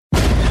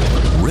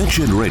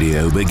Wretched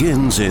Radio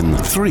begins in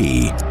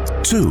 3,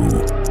 2,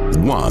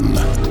 1.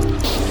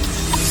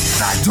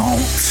 I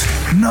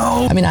don't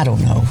know. I mean, I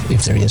don't know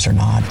if there is or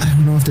not. I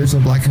don't know if there's a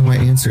black and white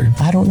answer.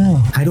 I don't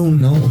know. I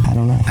don't know. I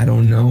don't know. I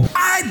don't know.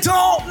 I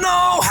don't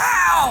know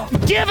how.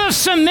 Give us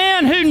some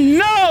men who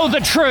know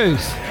the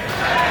truth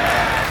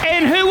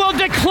and who will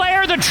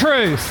declare the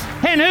truth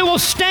and who will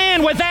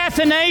stand with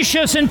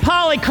Athanasius and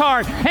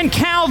Polycarp and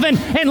Calvin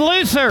and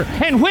Luther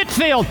and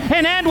Whitfield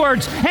and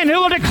Edwards and who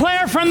will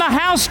declare from the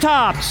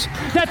housetops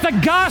that the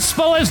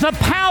gospel is the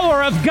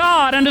power of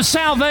God unto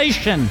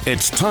salvation.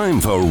 It's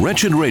time for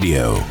Wretched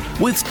Radio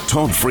with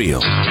Todd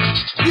Friel.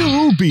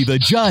 You be the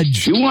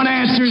judge. You want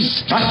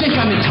answers? I think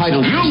I'm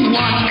entitled. You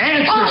want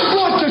answers? I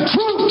want the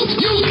truth.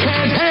 You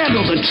can't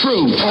handle the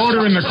truth.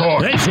 Order in the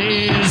court. This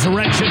is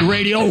Wretched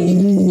Radio.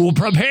 Ooh,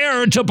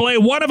 prepare to play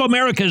one of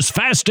America's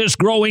fastest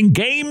growing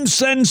game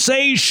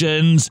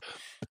sensations,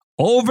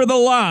 Over the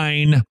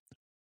Line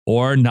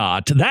or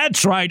Not.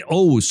 That's right.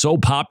 Oh, so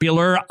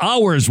popular.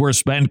 Hours were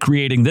spent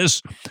creating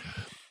this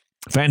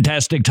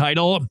fantastic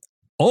title,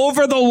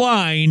 Over the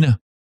Line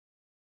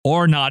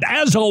or Not.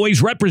 As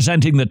always,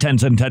 representing the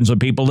tens and tens of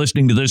people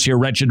listening to this here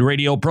Wretched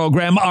Radio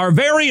program, our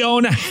very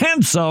own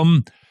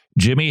handsome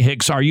Jimmy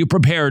Hicks. Are you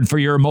prepared for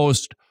your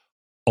most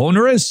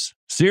onerous,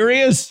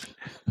 serious,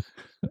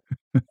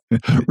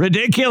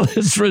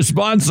 ridiculous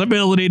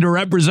responsibility to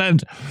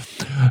represent?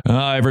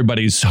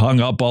 Everybody's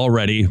hung up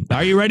already.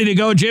 Are you ready to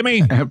go,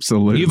 Jimmy?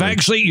 Absolutely.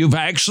 You've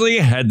actually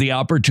had the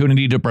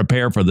opportunity to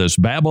prepare for this.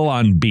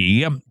 Babylon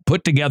Bee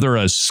put together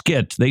a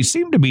skit. They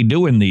seem to be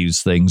doing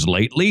these things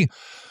lately.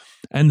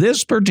 And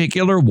this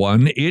particular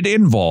one, it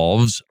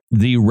involves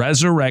the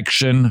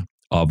resurrection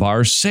of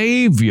our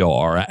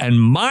Savior.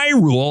 And my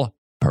rule,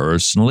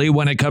 personally,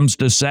 when it comes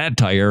to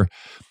satire,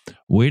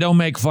 we don't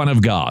make fun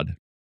of God.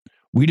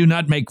 We do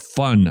not make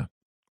fun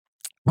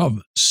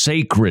of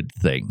sacred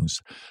things.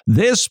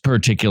 This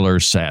particular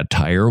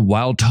satire,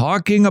 while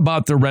talking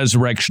about the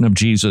resurrection of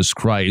Jesus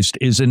Christ,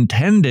 is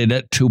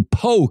intended to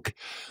poke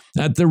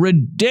at the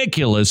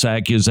ridiculous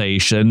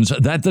accusations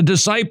that the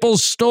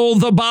disciples stole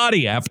the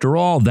body. After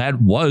all,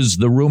 that was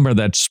the rumor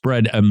that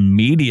spread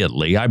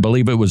immediately. I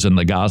believe it was in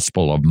the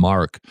Gospel of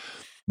Mark.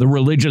 The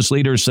religious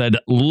leader said,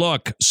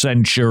 "Look,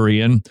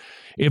 centurion,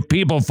 if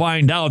people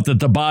find out that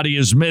the body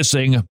is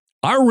missing,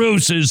 our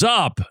ruse is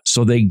up."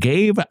 So they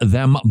gave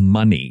them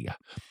money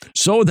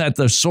so that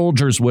the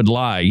soldiers would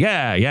lie.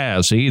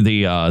 Yeah, see,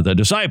 the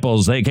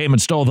disciples, they came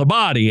and stole the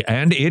body,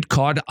 and it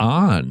caught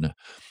on.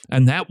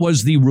 And that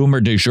was the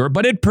rumor du jour,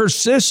 but it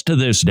persists to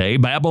this day.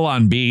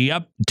 Babylon Bee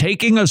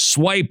taking a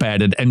swipe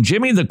at it. And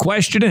Jimmy, the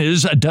question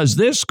is, does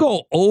this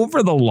go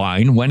over the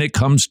line when it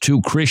comes to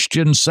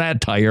Christian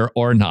satire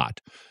or not?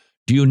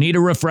 Do you need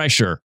a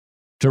refresher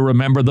to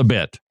remember the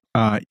bit?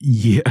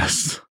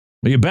 Yes.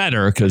 You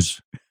better, because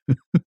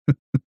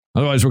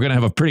otherwise we're going to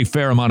have a pretty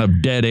fair amount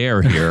of dead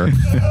air here.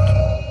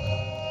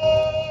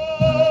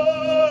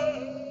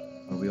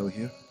 Are we all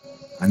here?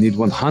 I need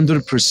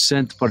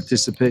 100%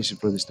 participation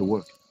for this to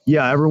work.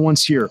 Yeah,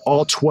 everyone's here.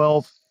 All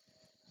 12,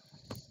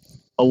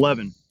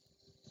 11.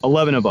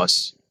 11 of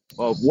us.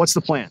 What's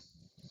the plan?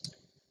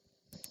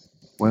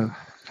 Well,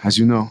 as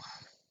you know.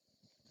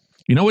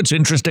 You know what's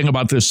interesting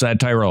about this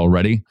satire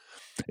already?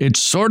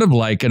 It's sort of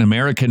like an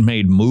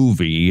American-made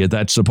movie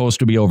that's supposed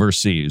to be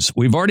overseas.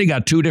 We've already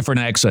got two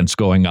different accents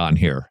going on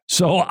here.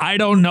 So I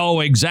don't know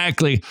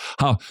exactly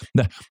how...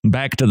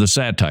 Back to the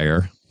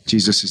satire.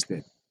 Jesus is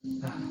dead.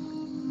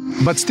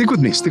 But stick with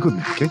me,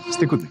 okay?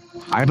 Stick with me.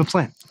 I have a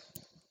plan.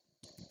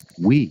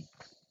 We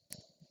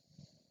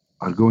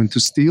are going to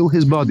steal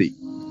his body.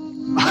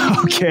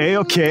 Okay,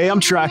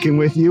 I'm tracking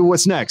with you.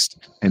 What's next?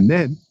 And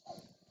then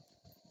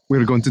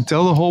we're going to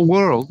tell the whole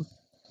world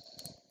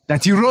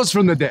that he rose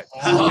from the dead.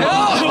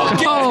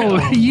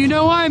 Oh, you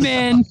know I'm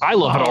in. I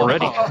love it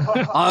already.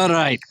 All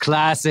right,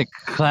 classic.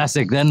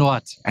 Then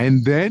what?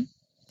 And then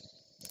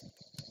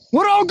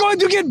we're all going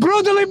to get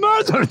brutally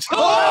murdered.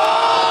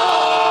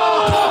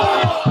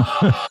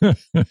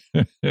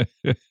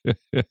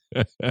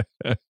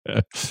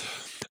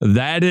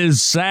 That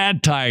is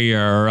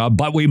satire,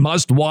 but we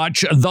must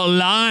watch the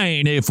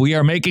line if we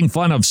are making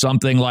fun of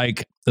something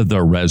like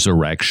the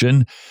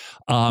resurrection.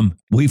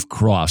 We've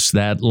crossed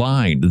that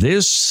line.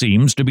 This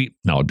seems to be,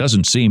 no, it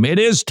doesn't seem, it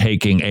is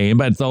taking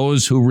aim at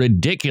those who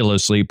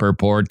ridiculously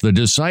purport the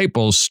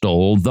disciples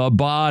stole the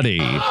body.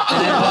 Wait,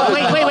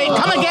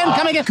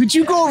 come again. Could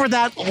you go over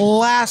that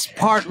last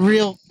part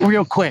real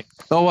quick?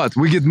 Oh, what?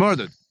 We get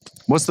murdered.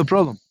 What's the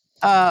problem?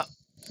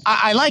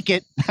 I like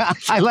it.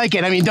 I like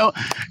it. I mean,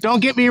 don't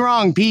get me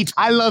wrong, Pete.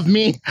 I love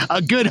me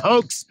a good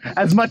hoax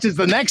as much as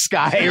the next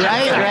guy,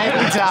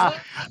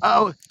 right?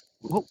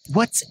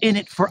 What's in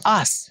it for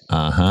us?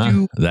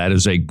 That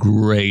is a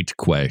great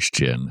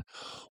question.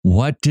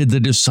 What did the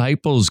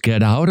disciples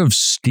get out of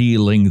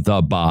stealing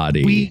the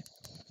body? We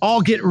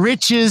all get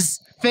riches,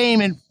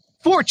 fame, and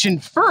fortune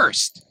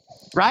first,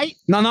 right?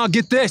 No,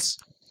 get this.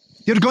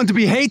 You're going to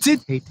be hated,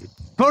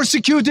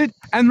 persecuted,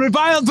 and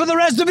reviled for the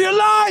rest of your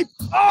life.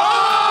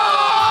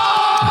 Oh!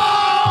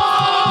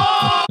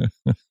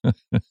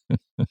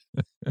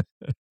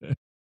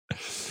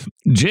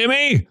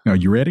 Jimmy, Are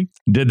you ready?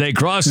 did they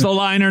cross the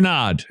line or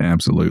not?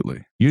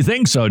 Absolutely. You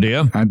think so, do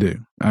you? I do.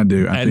 I And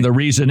think, the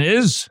reason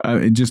is?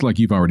 just like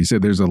you've already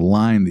said, there's a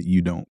line that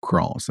you don't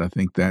cross. I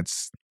think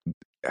that's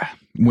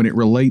when it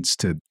relates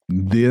to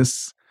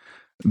this,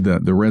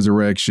 the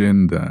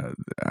resurrection,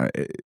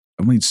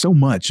 so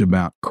much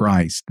about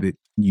Christ that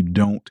you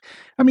don't.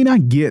 I mean, I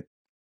get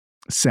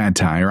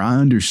satire, I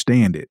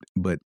understand it,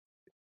 but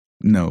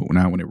no,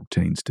 not when it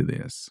pertains to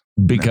this.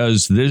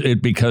 Because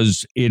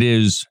it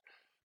is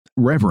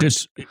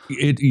reverent.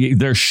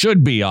 There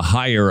should be a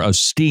higher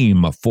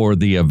esteem for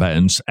the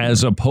events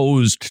as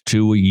opposed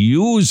to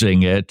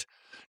using it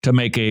to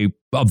make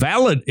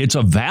it's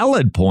a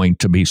valid point,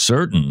 to be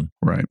certain.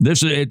 Right.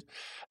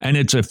 And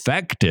it's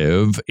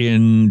effective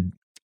in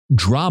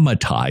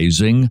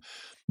dramatizing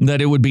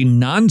that it would be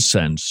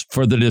nonsense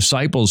for the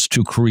disciples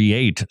to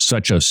create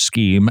such a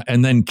scheme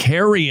and then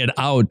carry it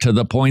out to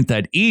the point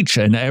that each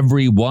and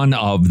every one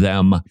of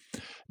them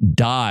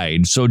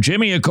died. So,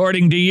 Jimmy,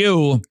 according to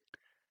you,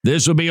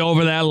 this would be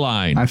over that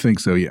line. I think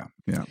so, yeah.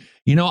 Yeah.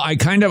 You know, I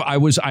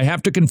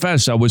have to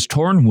confess, I was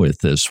torn with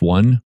this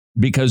one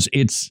because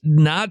it's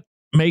not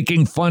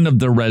making fun of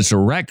the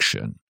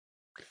resurrection.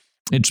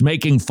 It's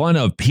making fun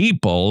of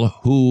people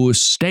who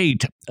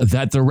state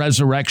that the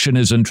resurrection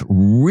isn't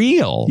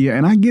real. Yeah,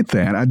 and I get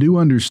that. I do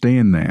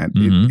understand that.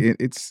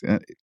 Mm-hmm.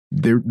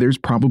 There's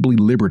probably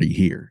liberty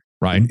here.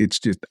 Right. It's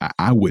just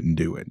I wouldn't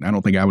do it. I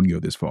don't think I would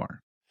go this far.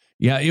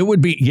 Yeah, it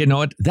would be, you know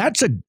what,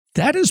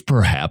 that is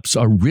perhaps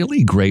a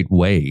really great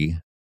way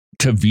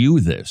to view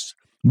this.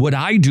 Would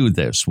I do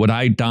this? Would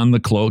I don the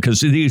cloak?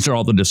 Because these are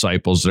all the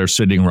disciples. They're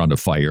sitting around a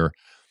fire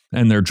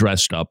and they're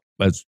dressed up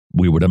as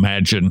we would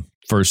imagine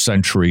first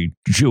century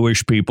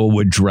Jewish people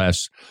would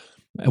dress.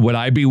 Would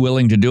I be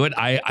willing to do it?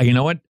 You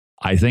know what?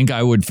 I think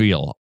I would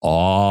feel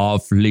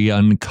awfully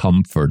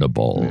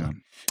uncomfortable. Yeah.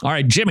 All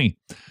right, Jimmy,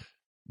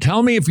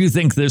 tell me if you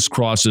think this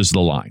crosses the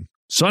line.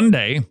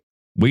 Sunday,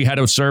 we had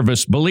a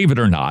service, believe it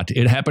or not,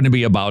 it happened to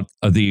be about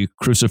the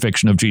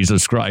crucifixion of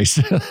Jesus Christ.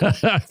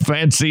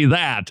 Fancy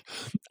that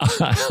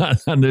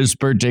on this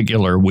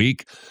particular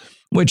week,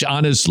 which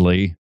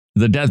honestly,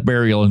 the death,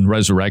 burial, and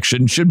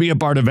resurrection should be a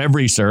part of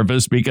every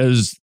service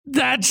because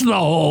that's the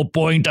whole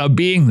point of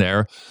being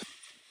there.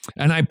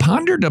 And I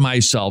pondered to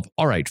myself,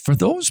 all right, for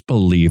those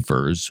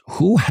believers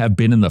who have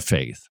been in the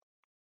faith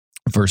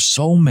for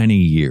so many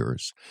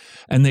years,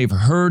 and they've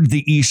heard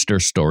the Easter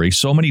story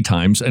so many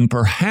times, and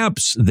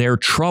perhaps they're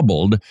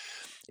troubled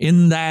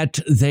in that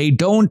they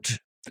don't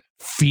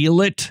feel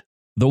it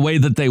the way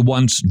that they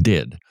once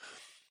did.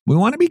 We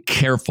want to be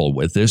careful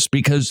with this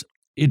because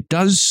it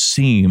does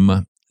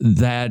seem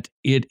that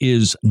it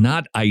is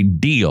not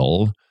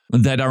ideal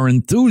that our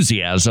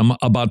enthusiasm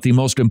about the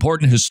most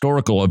important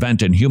historical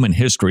event in human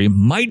history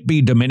might be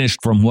diminished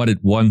from what it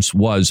once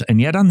was. And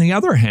yet, on the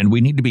other hand,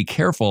 we need to be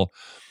careful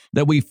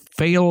that we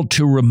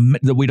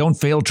don't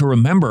fail to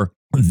remember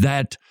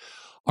that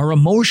our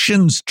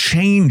emotions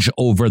change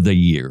over the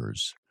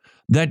years.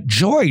 That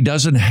joy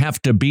doesn't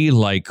have to be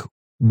like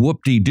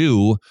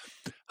whoop-de-doo.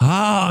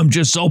 I'm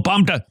just so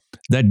pumped.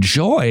 That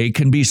joy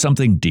can be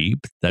something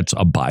deep, that's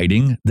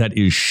abiding, that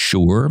is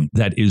sure,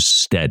 that is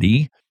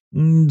steady.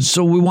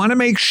 So we want to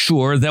make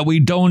sure that we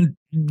don't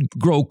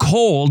grow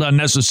cold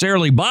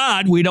unnecessarily,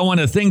 but we don't want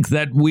to think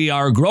that we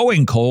are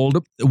growing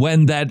cold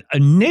when that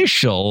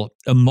initial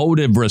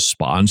emotive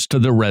response to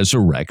the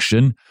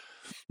resurrection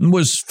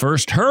was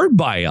first heard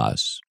by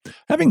us.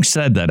 Having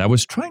said that, I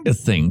was trying to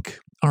think,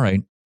 all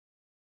right,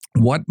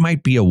 what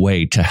might be a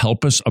way to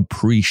help us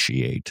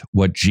appreciate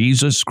what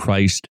Jesus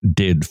Christ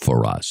did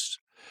for us?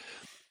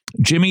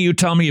 Jimmy, you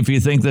tell me if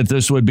you think that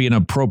this would be an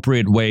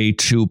appropriate way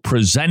to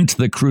present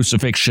the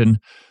crucifixion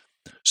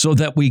so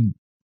that we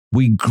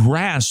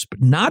grasp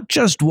not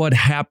just what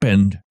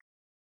happened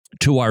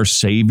to our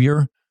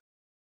Savior,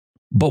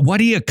 but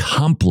what he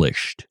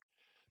accomplished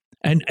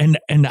and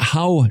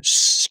how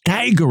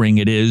staggering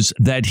it is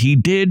that he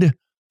did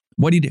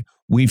what he did.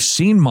 We've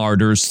seen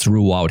martyrs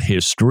throughout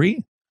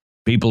history,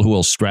 people who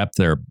will strap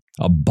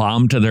a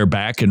bomb to their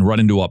back and run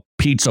into a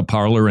pizza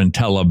parlor in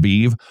Tel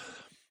Aviv.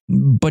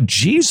 But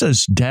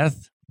Jesus'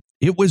 death,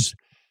 it was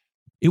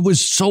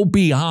so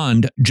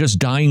beyond just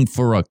dying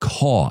for a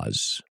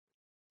cause.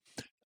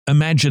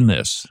 Imagine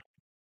this.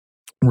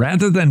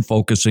 Rather than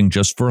focusing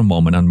just for a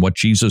moment on what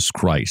Jesus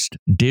Christ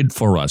did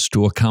for us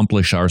to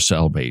accomplish our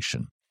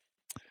salvation,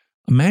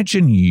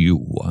 imagine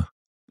you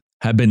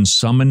have been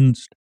summoned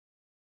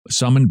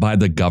by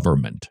the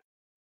government,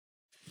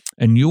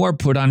 and you are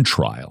put on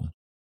trial,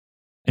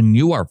 and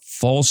you are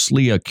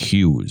falsely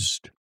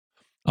accused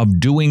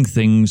of doing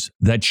things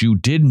that you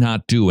did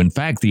not do. In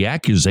fact, the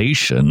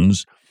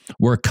accusations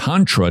were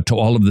contra to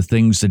all of the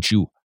things that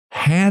you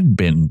had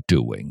been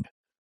doing.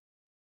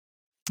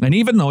 And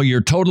even though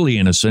you're totally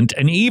innocent,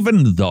 and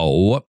even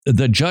though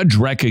the judge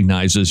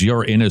recognizes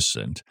you're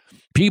innocent,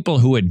 people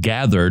who had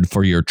gathered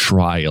for your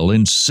trial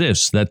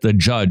insist that the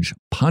judge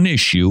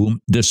punish you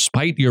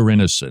despite your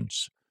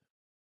innocence.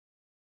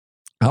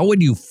 How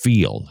would you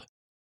feel?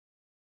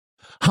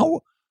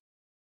 How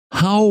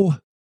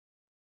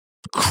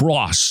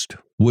crossed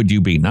would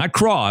you be? Not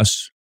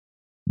cross,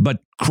 but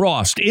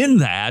crossed in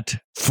that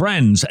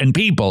friends and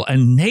people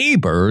and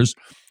neighbors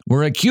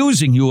were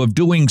accusing you of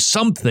doing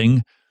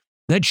something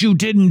that you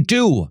didn't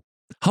do.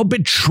 How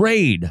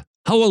betrayed,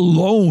 how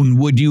alone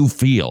would you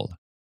feel?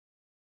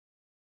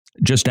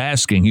 Just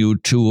asking you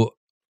to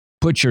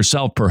put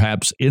yourself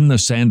perhaps in the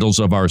sandals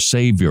of our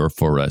Savior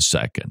for a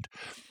second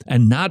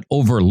and not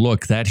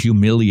overlook that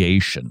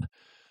humiliation,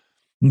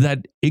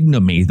 that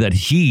ignominy that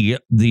he,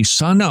 the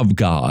Son of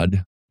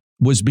God,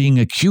 was being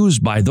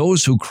accused by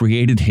those who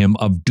created him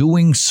of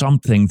doing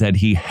something that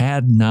he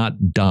had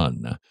not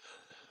done,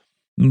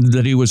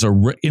 that he was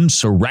an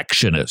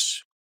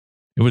insurrectionist.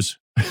 It was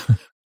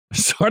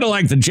sort of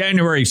like the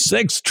January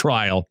 6th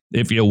trial,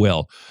 if you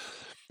will.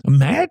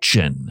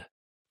 Imagine,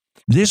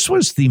 this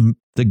was the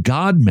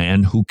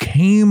God-man who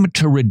came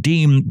to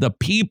redeem the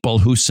people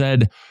who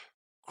said,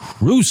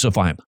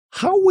 crucify him.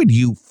 How would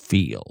you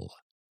feel?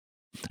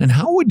 And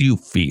how would you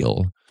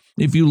feel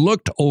if you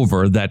looked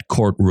over that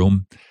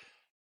courtroom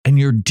and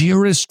your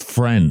dearest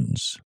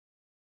friends,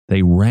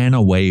 they ran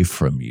away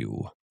from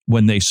you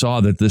when they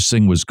saw that this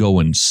thing was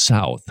going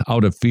south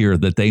out of fear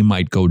that they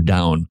might go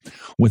down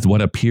with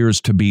what appears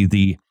to be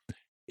the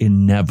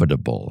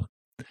inevitable?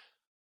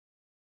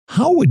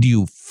 How would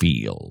you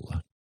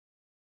feel?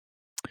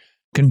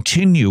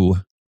 Continue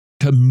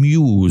to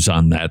muse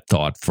on that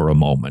thought for a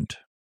moment,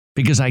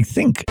 because I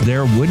think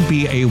there would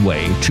be a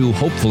way to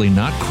hopefully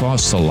not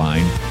cross the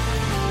line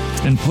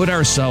and put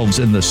ourselves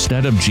in the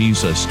stead of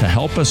Jesus to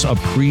help us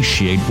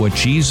appreciate what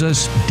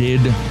Jesus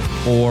did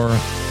for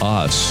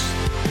us.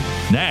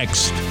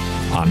 Next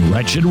on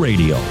Wretched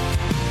Radio.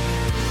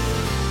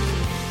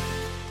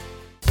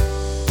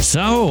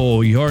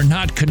 So, you're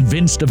not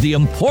convinced of the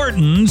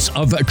importance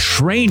of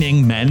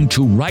training men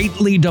to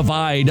rightly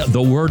divide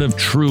the word of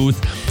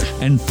truth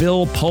and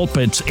fill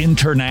pulpits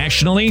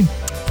internationally?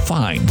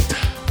 Fine.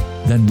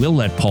 Then we'll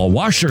let Paul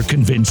Washer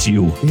convince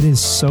you. It is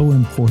so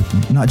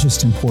important, not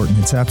just important,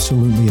 it's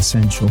absolutely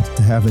essential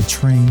to have a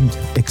trained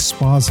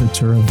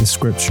expositor of the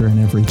Scripture in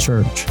every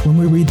church. When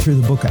we read through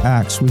the book of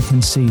Acts, we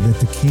can see that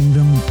the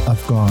kingdom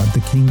of God,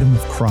 the kingdom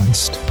of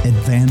Christ,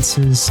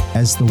 advances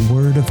as the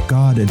Word of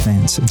God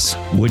advances.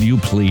 Would you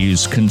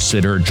please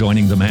consider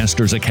joining the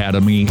Masters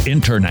Academy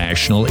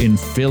International in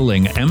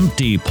filling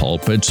empty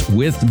pulpits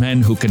with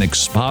men who can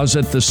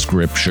exposit the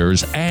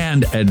Scriptures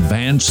and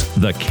advance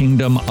the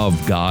kingdom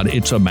of God?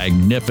 It's a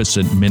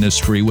magnificent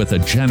ministry with a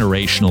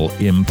generational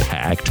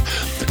impact.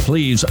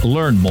 Please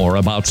learn more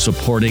about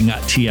supporting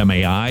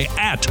TMAI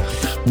at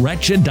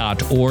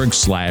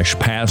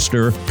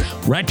wretched.org/pastor,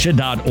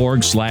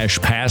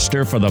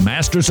 wretched.org/pastor for the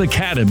Masters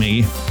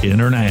Academy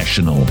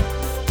International.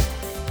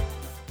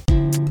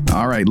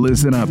 All right,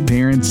 listen up,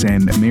 parents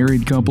and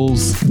married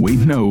couples. We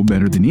know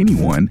better than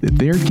anyone that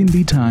there can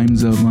be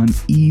times of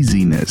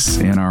uneasiness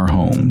in our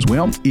homes.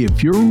 Well,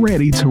 if you're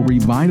ready to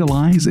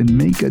revitalize and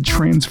make a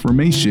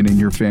transformation in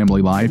your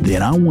family life,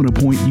 then I want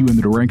to point you in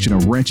the direction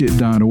of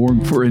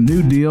wretched.org for a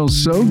new deal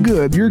so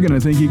good you're going to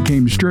think it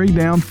came straight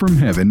down from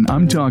heaven.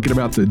 I'm talking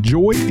about the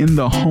Joy in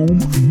the Home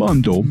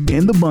bundle.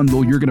 In the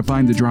bundle, you're going to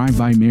find the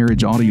Drive-By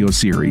Marriage audio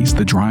series,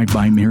 the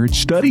Drive-By Marriage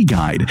study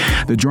guide,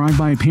 the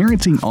Drive-By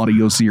Parenting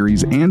audio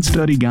series and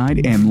study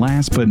guide, and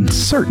last but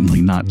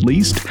certainly not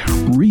least,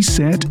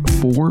 Reset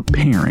for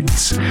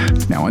Parents.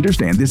 Now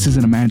understand, this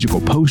isn't a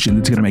magical potion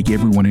that's going to make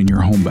everyone in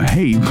your home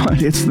behave,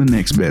 but it's the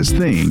next best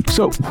thing.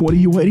 So what are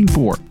you waiting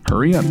for?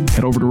 Hurry up,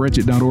 head over to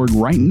wretched.org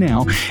right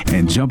now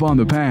and jump on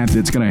the path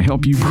that's going to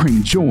help you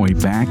bring joy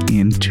back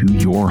into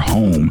your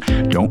home.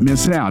 Don't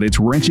miss out. It's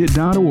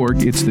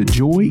wretched.org. It's the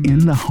Joy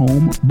in the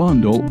Home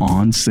bundle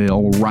on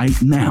sale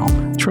right now.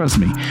 Trust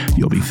me,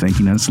 you'll be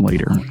thanking us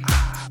later.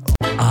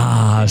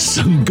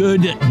 Some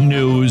good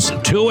news.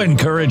 2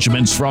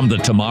 encouragements from the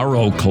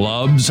Tomorrow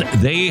Clubs.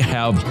 They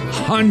have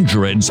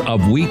hundreds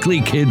of weekly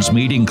kids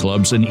meeting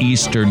clubs in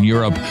Eastern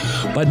Europe,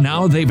 but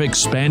now they've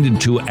expanded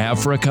to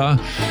Africa,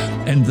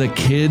 and the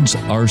kids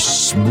are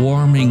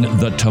swarming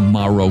the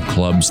Tomorrow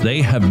Clubs.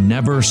 They have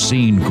never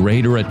seen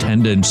greater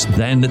attendance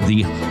than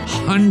the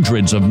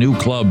hundreds of new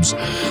clubs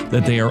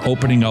that they are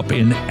opening up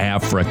in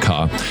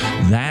Africa.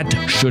 That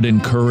should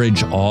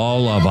encourage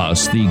all of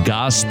us. The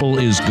gospel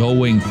is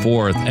going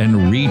forth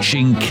and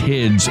reaching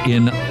kids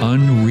in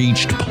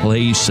unreached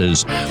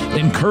places.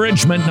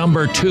 Encouragement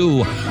number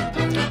 2.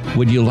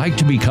 Would you like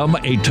to become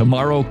a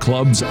Tomorrow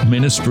Club's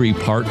ministry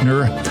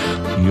partner?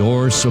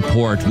 Your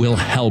support will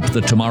help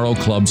the Tomorrow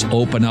Clubs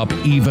open up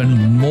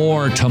even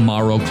more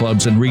Tomorrow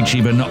Clubs and reach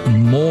even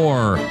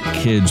more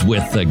kids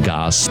with the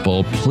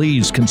gospel.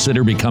 Please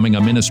consider becoming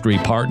a ministry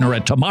partner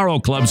at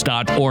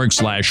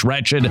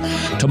tomorrowclubs.org/wretched,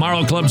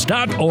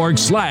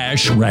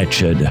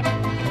 tomorrowclubs.org/wretched.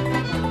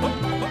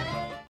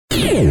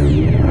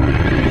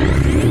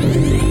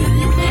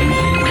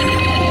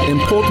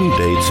 Important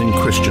dates in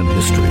Christian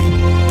history.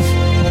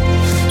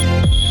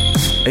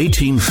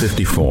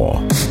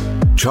 1854.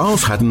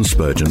 Charles Haddon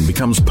Spurgeon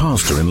becomes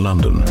pastor in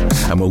London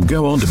and will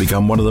go on to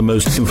become one of the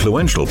most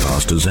influential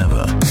pastors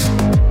ever.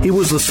 He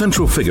was the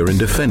central figure in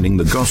defending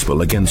the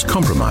gospel against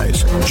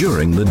compromise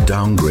during the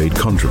downgrade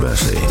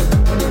controversy.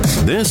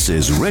 This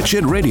is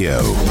Wretched Radio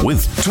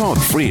with Todd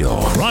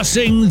Friel.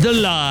 Crossing the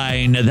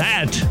line,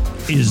 that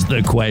is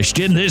the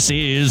question. This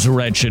is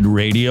Wretched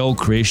Radio.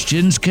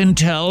 Christians can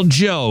tell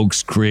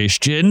jokes.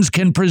 Christians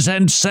can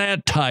present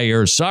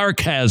satire,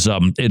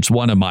 sarcasm. It's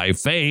one of my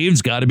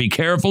faves. Got to be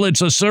careful.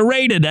 It's a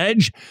serrated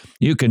edge.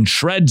 You can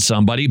shred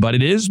somebody, but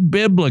it is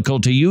biblical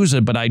to use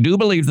it. But I do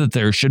believe that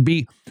there should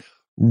be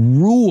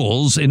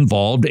rules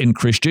involved in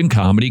Christian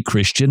comedy,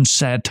 Christian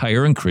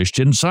satire, and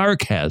Christian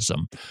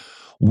sarcasm.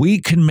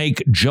 We can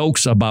make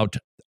jokes about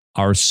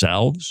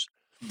ourselves.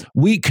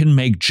 We can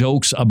make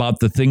jokes about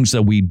the things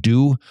that we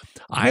do.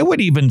 I would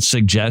even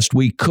suggest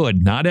we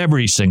could, not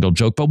every single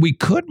joke, but we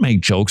could make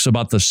jokes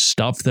about the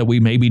stuff that we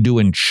maybe do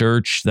in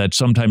church that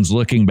sometimes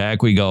looking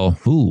back, we go,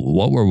 ooh,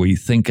 what were we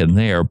thinking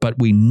there? But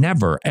we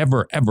never,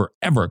 ever, ever,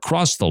 ever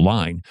cross the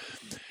line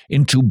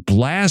into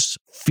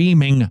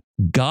blaspheming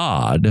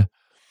God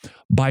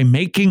by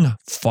making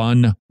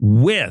fun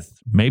with,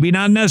 maybe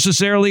not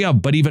necessarily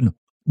of, but even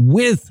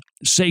with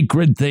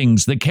sacred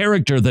things, the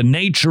character, the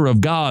nature of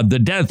God, the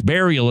death,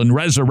 burial, and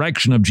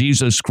resurrection of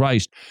Jesus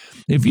Christ.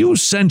 If you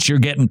sense you're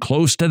getting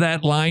close to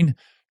that line,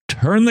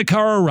 turn the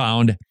car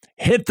around,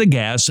 hit the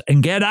gas,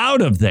 and get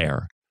out of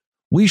there.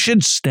 We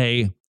should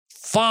stay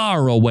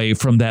far away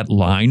from that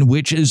line,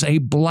 which is a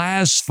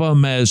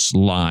blasphemous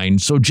line.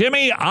 So,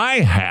 Jimmy, I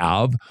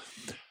have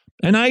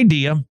an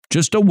idea,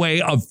 just a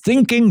way of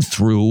thinking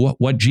through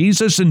what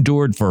Jesus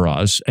endured for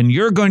us, and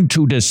you're going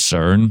to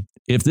discern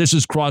if this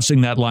is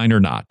crossing that line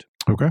or not.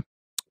 Okay.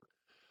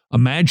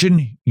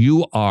 Imagine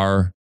you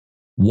are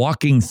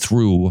walking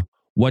through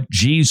what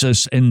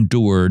Jesus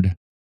endured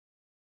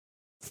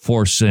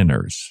for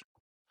sinners.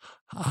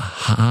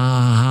 How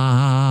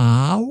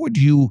would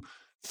you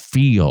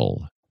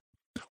feel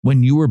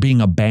when you were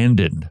being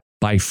abandoned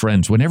by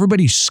friends, when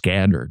everybody's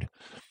scattered,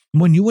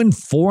 when you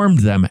informed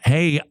them,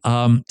 hey,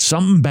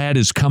 something bad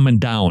is coming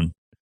down,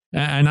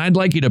 and I'd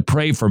like you to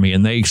pray for me,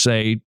 and they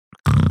say,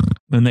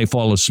 and they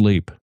fall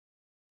asleep.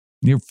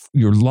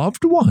 Your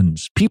loved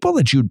ones, people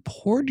that you'd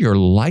poured your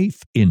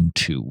life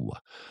into.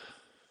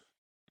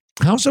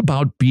 How's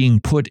about being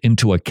put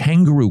into a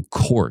kangaroo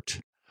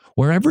court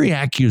where every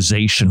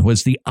accusation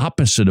was the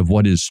opposite of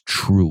what is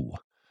true?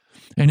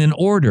 And in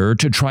order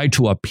to try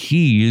to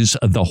appease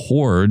the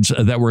hordes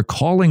that were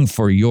calling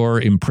for your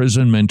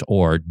imprisonment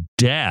or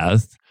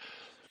death,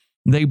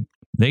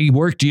 they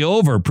worked you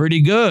over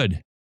pretty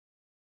good.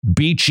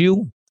 Beat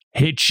you,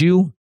 hit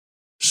you,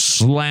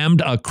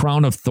 slammed a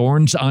crown of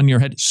thorns on your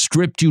head,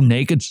 stripped you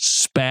naked,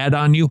 spat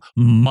on you,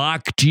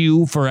 mocked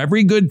you for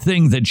every good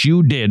thing that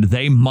you did.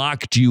 They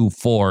mocked you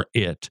for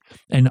it.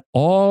 And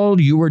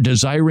all you were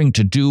desiring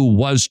to do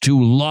was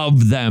to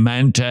love them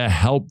and to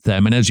help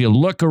them. And as you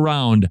look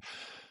around,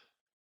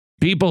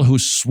 people who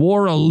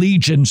swore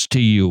allegiance to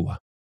you,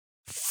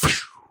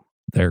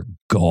 they're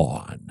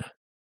gone.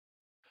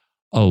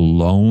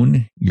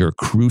 Alone, you're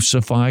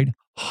crucified,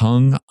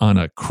 hung on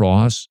a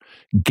cross,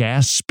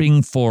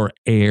 gasping for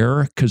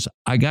air, because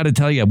I got to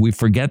tell you, we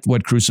forget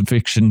what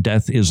crucifixion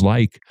death is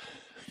like.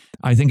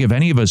 I think if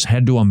any of us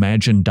had to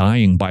imagine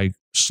dying by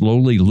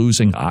slowly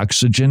losing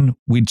oxygen,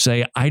 we'd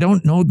say, I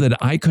don't know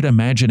that I could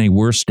imagine a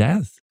worse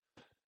death.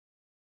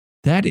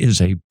 That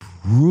is a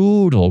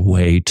brutal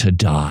way to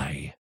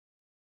die.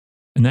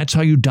 And that's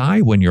how you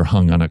die when you're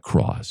hung on a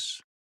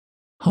cross.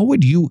 How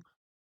would you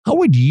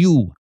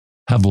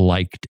have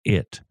liked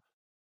it?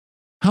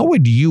 How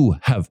would you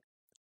have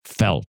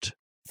felt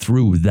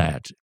through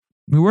that?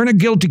 You weren't a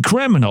guilty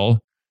criminal.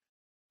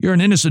 You're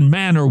an innocent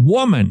man or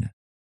woman.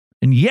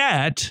 And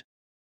yet,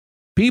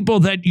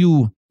 people that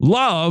you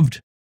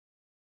loved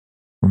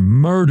were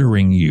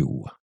murdering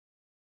you.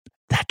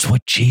 That's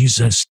what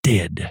Jesus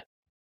did.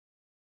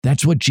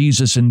 That's what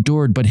Jesus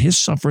endured. But his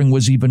suffering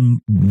was even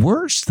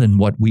worse than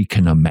what we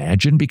can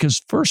imagine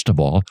because, first of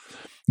all,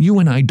 you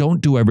and I don't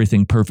do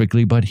everything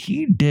perfectly, but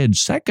he did.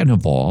 Second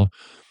of all,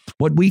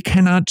 what we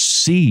cannot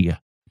see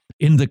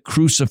in the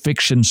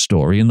crucifixion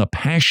story, in the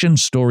passion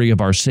story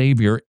of our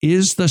Savior,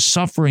 is the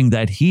suffering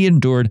that he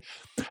endured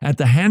at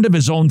the hand of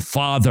his own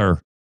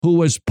Father, who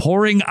was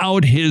pouring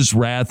out his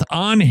wrath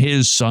on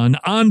his Son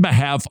on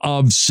behalf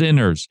of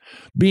sinners,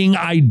 being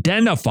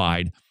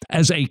identified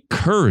as a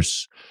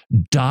curse,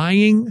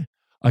 dying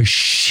a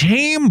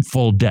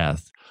shameful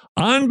death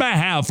on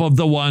behalf of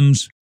the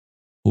ones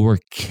who were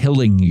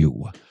killing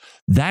you.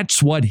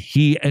 That's what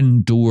he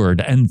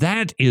endured. And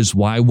that is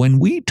why when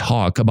we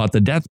talk about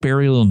the death,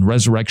 burial, and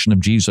resurrection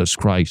of Jesus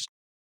Christ,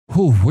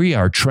 we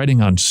are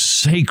treading on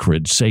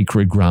sacred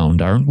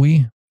ground, aren't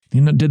we?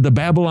 You know, did the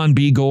Babylon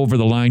Bee go over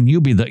the line?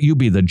 You be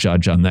the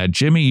judge on that.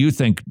 Jimmy, you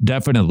think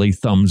definitely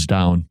thumbs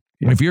down.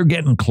 Yeah. If you're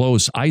getting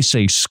close, I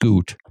say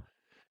scoot.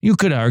 You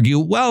could argue,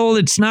 well,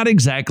 it's not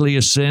exactly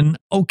a sin.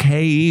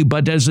 Okay,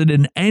 but does it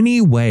in any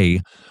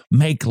way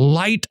make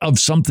light of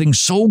something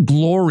so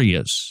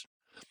glorious,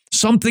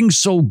 something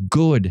so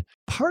good.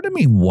 Part of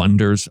me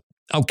wonders,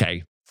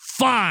 okay,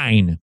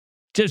 fine,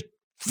 just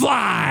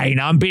fine.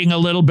 I'm being a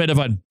little bit of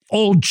an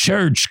old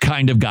church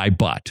kind of guy,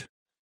 but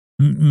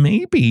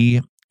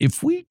maybe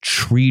if we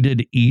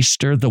treated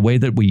Easter the way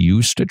that we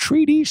used to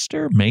treat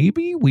Easter,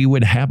 maybe we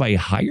would have a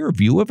higher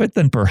view of it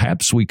than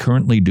perhaps we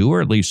currently do,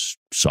 or at least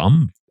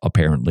some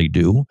apparently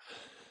do.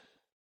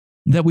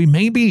 That we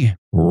maybe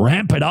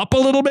ramp it up a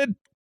little bit.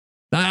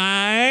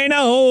 I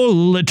know,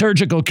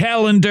 liturgical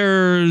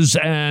calendars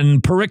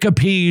and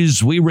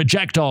pericopes, we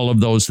reject all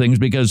of those things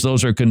because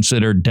those are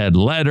considered dead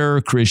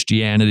letter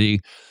Christianity.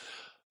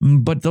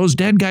 But those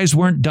dead guys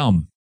weren't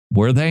dumb,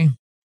 were they?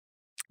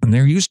 And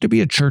there used to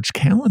be a church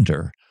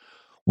calendar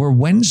where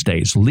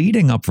Wednesdays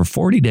leading up for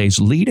 40 days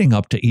leading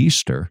up to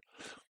Easter,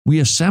 we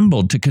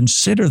assembled to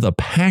consider the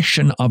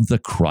passion of the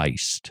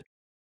Christ,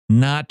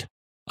 not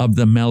of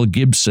the Mel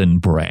Gibson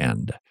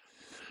brand.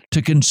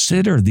 To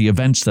consider the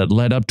events that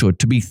led up to it,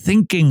 to be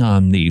thinking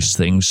on these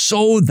things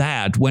so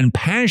that when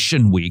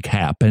Passion Week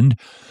happened,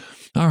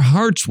 our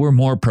hearts were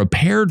more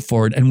prepared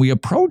for it and we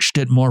approached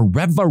it more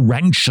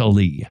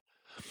reverentially,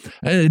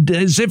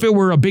 as if it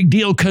were a big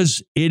deal,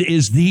 because it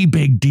is the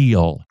big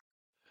deal.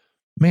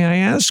 May I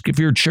ask if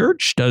your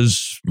church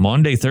does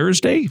Maundy,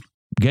 Thursday,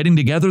 getting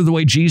together the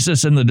way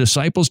Jesus and the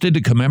disciples did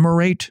to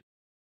commemorate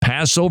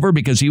Passover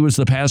because he was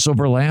the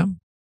Passover lamb?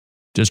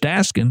 Just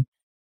asking.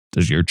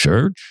 Does your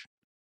church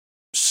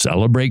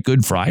celebrate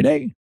Good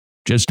Friday?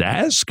 Just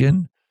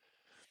asking.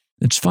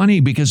 It's funny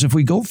because if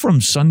we go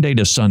from Sunday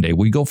to Sunday,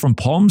 we go from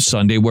Palm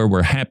Sunday where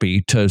we're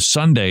happy to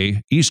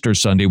Sunday, Easter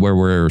Sunday where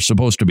we're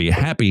supposed to be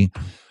happy,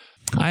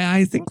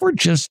 I think we're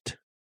just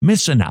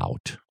missing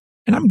out.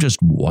 And I'm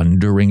just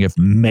wondering if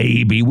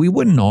maybe we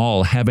wouldn't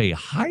all have a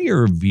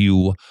higher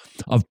view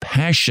of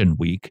Passion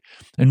Week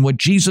and what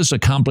Jesus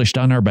accomplished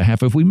on our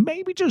behalf if we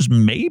maybe, just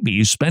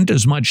maybe, spent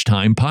as much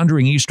time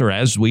pondering Easter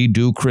as we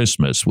do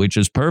Christmas, which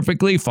is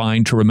perfectly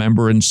fine to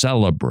remember and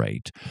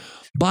celebrate.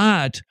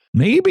 But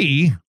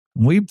maybe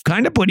we've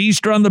kind of put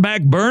Easter on the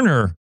back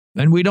burner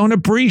and we don't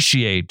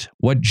appreciate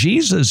what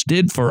Jesus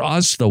did for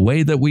us the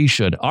way that we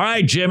should. All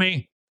right,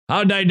 Jimmy,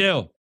 how'd I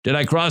do? Did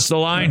I cross the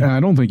line? I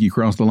don't think you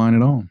crossed the line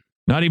at all.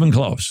 Not even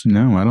close.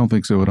 No, I don't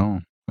think so at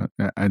all.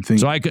 I think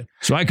so.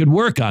 I could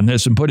work on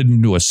this and put it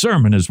into a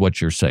sermon, is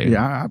what you're saying.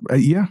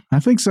 Yeah, I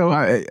think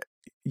so.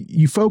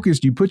 You put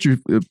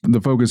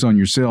the focus on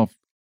yourself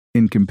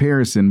in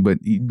comparison, but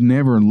you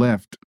never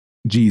left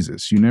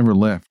Jesus. You never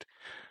left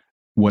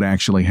what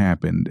actually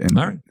happened, and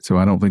all right. So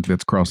I don't think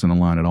that's crossing the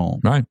line at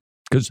all. Right,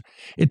 because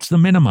it's the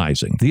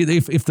minimizing.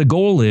 If the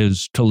goal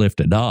is to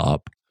lift it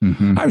up.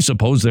 Mm-hmm. I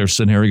suppose there's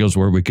scenarios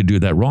where we could do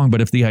that wrong,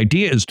 but if the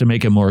idea is to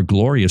make it more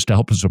glorious, to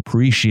help us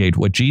appreciate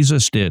what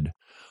Jesus did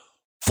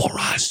for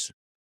us,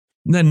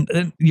 then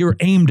you're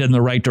aimed in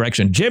the right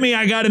direction. Jimmy,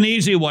 I got an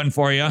easy one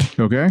for you.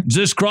 Okay. Is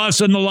this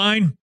crossing the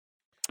line?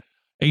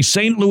 A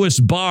St. Louis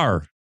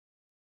bar.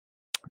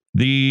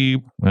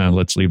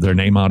 Let's leave their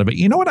name out of it.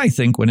 You know what I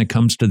think when it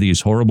comes to these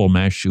horrible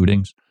mass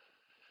shootings?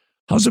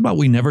 How's about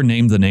we never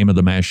name the name of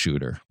the mass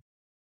shooter?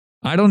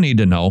 I don't need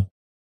to know.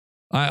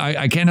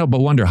 I can't help but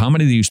wonder how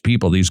many of these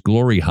people, these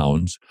glory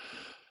hounds,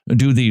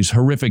 do these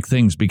horrific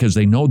things because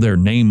they know their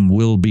name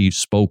will be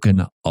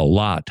spoken a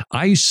lot.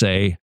 I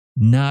say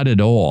not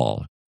at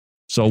all.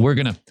 So we're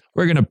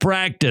gonna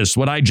practice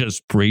what I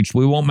just preached.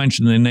 We won't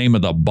mention the name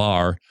of the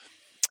bar.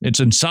 It's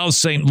in South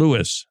St.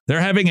 Louis.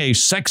 They're having a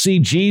sexy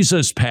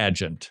Jesus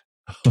pageant.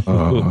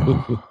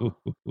 Oh.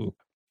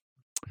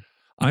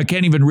 I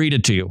can't even read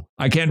it to you.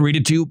 I can't read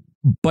it to you,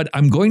 but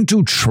I'm going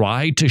to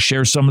try to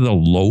share some of the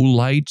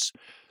lowlights.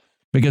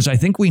 Because I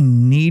think we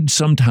need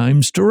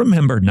sometimes to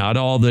remember, not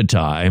all the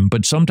time,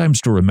 but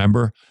sometimes to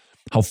remember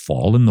how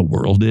fallen the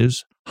world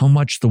is, how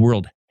much the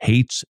world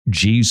hates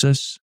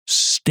Jesus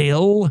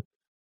still.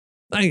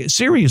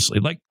 Seriously,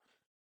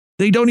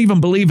 they don't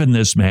even believe in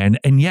this man,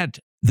 and yet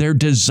their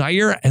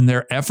desire and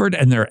their effort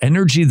and their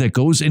energy that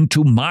goes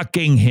into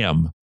mocking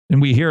him.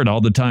 And we hear it all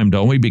the time,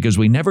 don't we? Because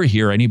we never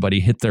hear anybody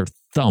hit their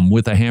thumb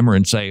with a hammer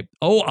and say,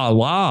 "Oh,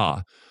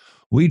 Allah."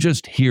 We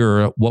just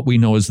hear what we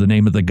know as the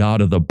name of the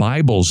God of the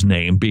Bible's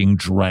name being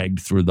dragged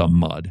through the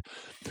mud.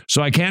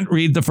 So I can't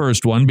read the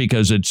first one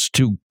because it's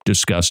too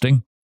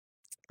disgusting.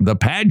 The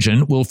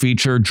pageant will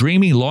feature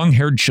dreamy,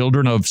 long-haired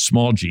children of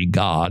small g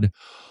God,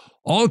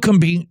 all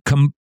competing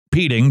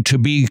to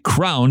be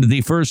crowned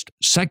the first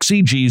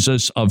sexy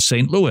Jesus of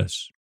St.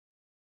 Louis.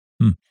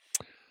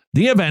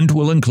 The event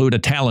will include a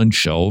talent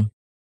show,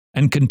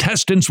 and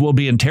contestants will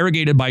be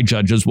interrogated by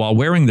judges while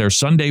wearing their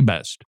Sunday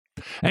best.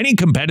 Any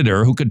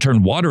competitor who could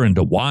turn water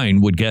into wine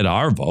would get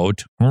our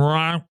vote.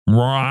 Rah,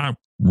 rah,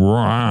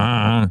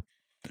 rah.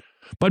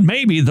 But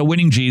maybe the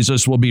winning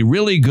Jesus will be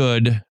really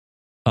good.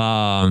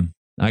 I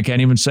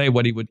can't even say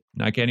what he would.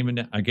 I can't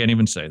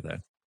even say that.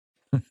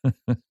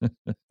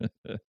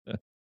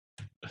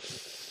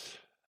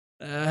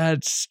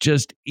 That's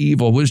just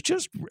evil.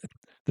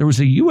 There was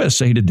a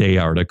USA Today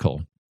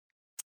article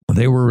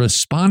They were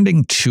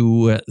responding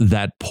to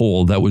that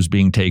poll that was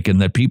being taken,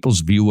 that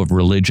people's view of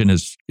religion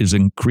is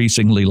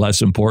increasingly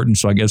less important.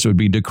 So I guess it would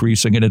be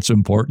decreasing in its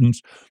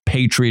importance.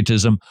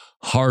 Patriotism,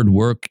 hard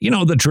work,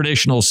 the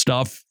traditional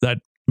stuff that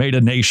made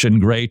a nation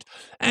great,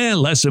 and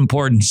less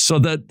important. So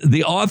that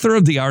the author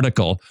of the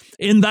article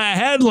in the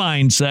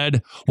headline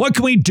said, what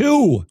can we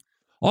do?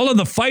 All of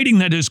the fighting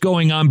that is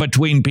going on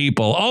between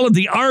people, all of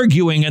the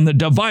arguing and the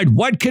divide,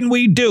 what can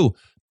we do?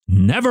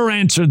 Never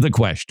answered the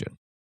question.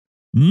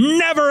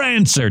 Never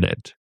answered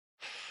it.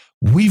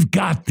 We've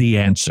got the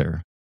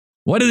answer.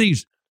 What do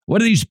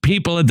these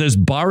people at this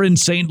bar in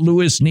St.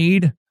 Louis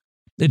need?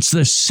 It's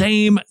the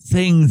same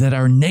thing that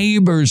our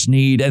neighbors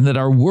need and that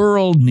our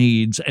world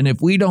needs. And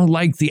if we don't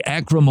like the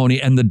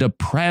acrimony and the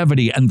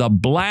depravity and the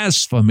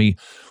blasphemy,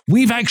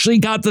 we've actually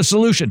got the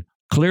solution.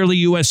 Clearly,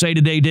 USA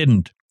Today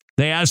didn't.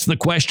 They asked the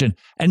question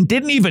and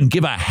didn't even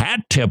give a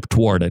hat tip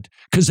toward it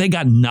because they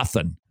got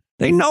nothing.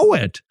 They know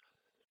it.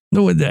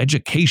 No, the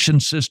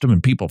education system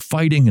and people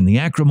fighting and the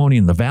acrimony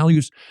and the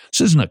values. This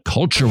isn't a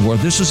culture war.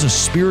 This is a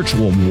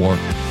spiritual war.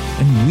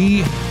 And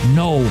we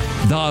know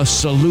the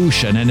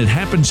solution. And it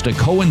happens to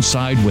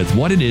coincide with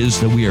what it is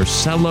that we are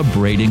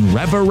celebrating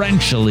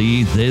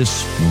reverentially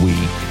this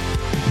week.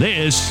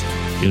 This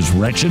is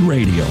Wretched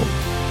Radio.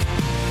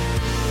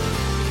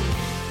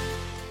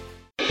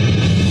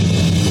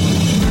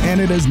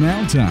 And it is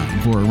now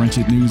time for a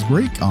Wretched News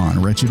Break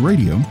on Wretched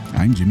Radio.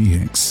 I'm Jimmy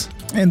Hicks.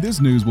 And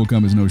this news will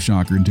come as no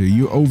shocker to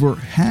you. Over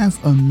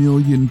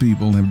 500,000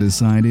 people have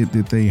decided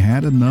that they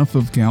had enough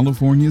of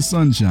California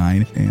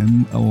sunshine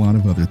and a lot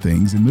of other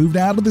things and moved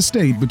out of the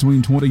state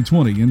between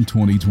 2020 and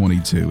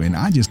 2022. And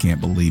I just can't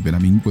believe it. I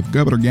mean, with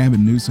Governor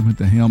Gavin Newsom at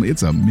the helm,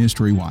 it's a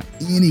mystery why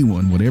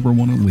anyone would ever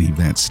want to leave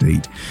that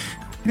state.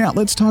 Now,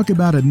 let's talk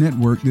about a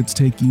network that's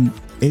taking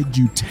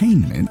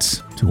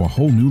edutainment to a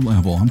whole new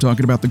level. I'm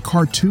talking about the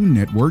Cartoon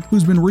Network,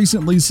 who's been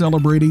recently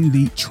celebrating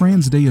the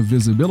Trans Day of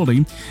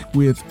Visibility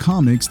with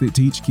comics that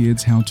teach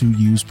kids how to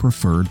use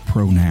preferred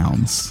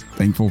pronouns.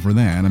 Thankful for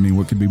that. I mean,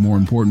 what could be more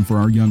important for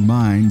our young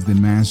minds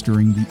than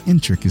mastering the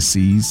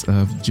intricacies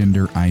of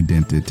gender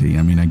identity?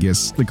 I mean, I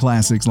guess the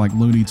classics like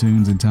Looney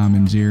Tunes and Tom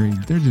and Jerry,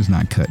 they're just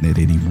not cutting it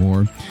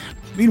anymore.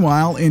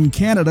 Meanwhile, in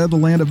Canada, the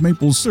land of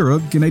maple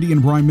syrup,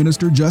 Canadian Prime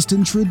Minister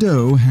Justin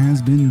Trudeau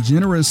has been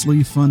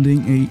generously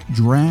funding a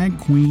drag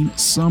queen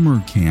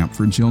summer camp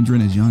for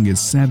children as young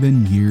as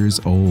 7 years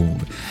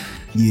old.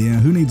 Yeah,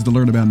 who needs to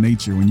learn about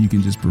nature when you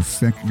can just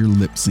perfect your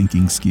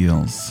lip-syncing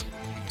skills?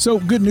 So,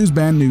 good news,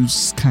 bad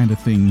news kind of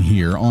thing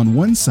here. On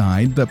one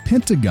side, the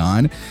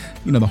Pentagon,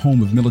 the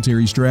home of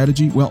military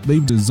strategy, well,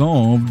 they've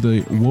dissolved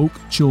the woke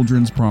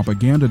children's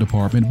propaganda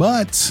department,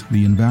 but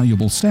the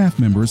invaluable staff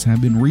members have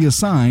been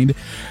reassigned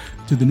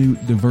to the new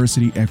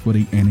diversity,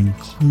 equity, and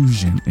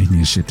inclusion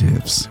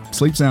initiatives.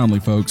 Sleep soundly,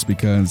 folks,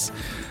 because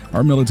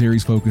our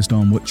military's focused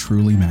on what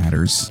truly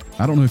matters.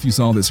 I don't know if you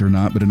saw this or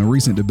not, but in a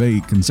recent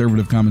debate,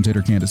 conservative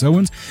commentator Candace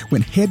Owens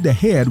went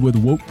head-to-head with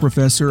woke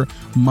professor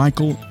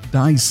Michael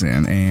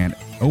Dyson, and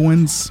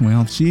Owens,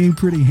 well, she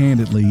pretty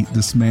handedly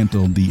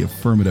dismantled the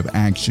affirmative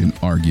action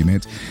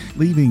argument,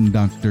 leaving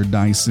Dr.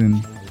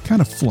 Dyson kind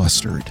of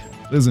flustered.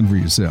 Listen for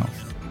yourself.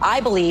 I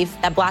believe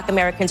that Black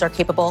Americans are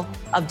capable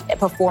of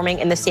performing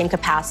in the same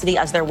capacity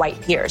as their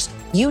white peers.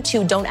 You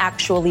two don't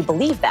actually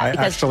believe that,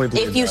 because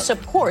if you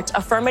support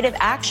affirmative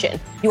action,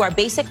 you are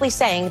basically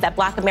saying that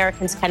Black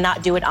Americans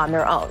cannot do it on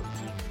their own.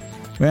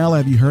 Well,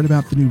 have you heard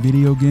about the new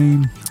video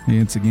game?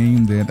 It's a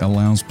game that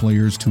allows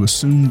players to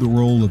assume the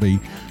role of a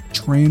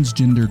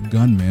transgender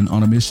gunman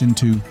on a mission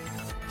to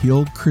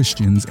kill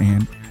Christians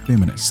and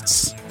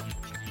feminists.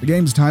 The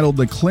game's titled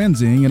The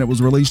Cleansing, and it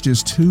was released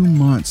just 2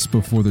 months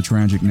before the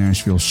tragic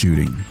Nashville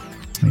shooting.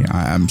 Yeah,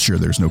 I'm sure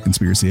there's no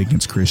conspiracy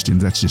against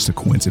Christians. That's just a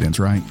coincidence,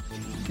 right?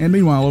 And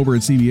meanwhile, over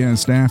at CBS,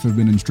 staff have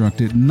been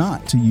instructed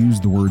not to use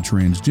the word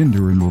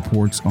transgender in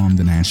reports on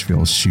the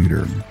Nashville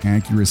shooter.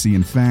 Accuracy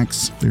and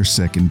facts, they're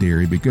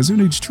secondary, because who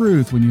needs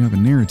truth when you have a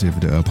narrative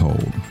to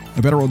uphold?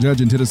 A federal judge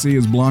in Tennessee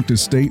has blocked a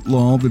state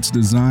law that's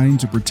designed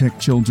to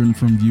protect children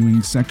from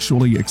viewing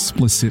sexually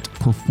explicit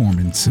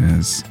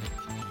performances.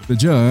 The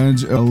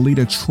judge,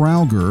 Alita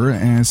Trauger,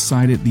 has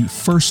cited the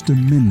First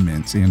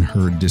Amendment in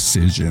her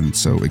decision,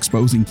 so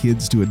exposing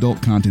kids to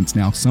adult content's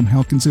now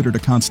somehow considered a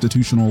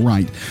constitutional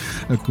right,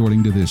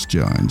 according to this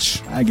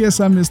judge. I guess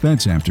I missed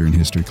that chapter in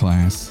history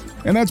class.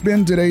 And that's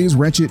been today's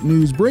Wretched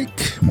News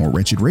Break. More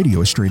Wretched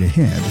Radio is straight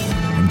ahead.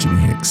 I'm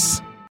Jimmy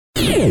Hicks.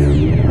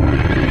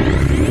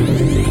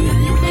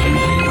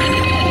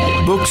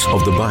 Books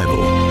of the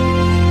Bible.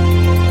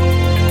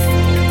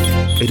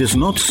 It is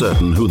not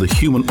certain who the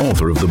human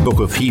author of the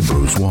book of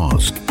Hebrews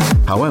was.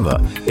 However,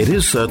 it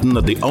is certain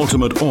that the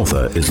ultimate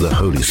author is the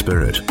Holy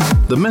Spirit.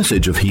 The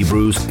message of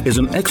Hebrews is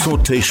an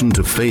exhortation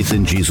to faith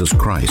in Jesus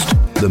Christ,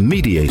 the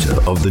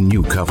mediator of the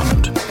new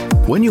covenant.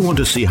 When you want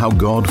to see how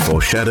God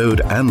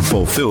foreshadowed and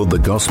fulfilled the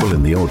gospel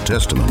in the Old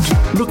Testament,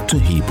 look to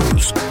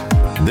Hebrews.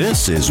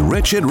 This is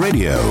Wretched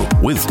Radio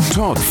with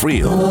Todd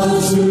Friel.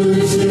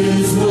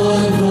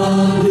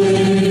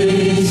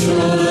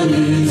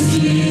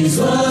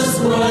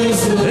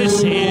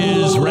 This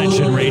is Wretched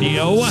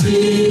Radio.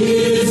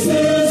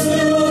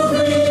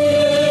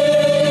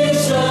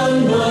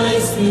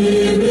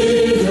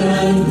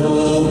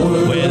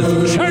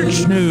 With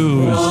church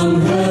news.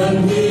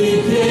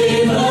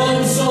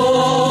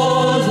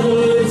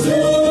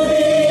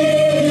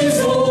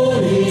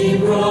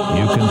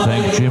 You can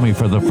thank Jimmy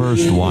for the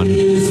first one.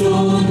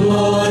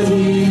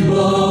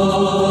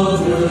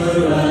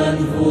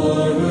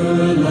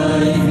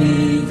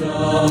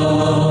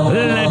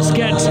 Let's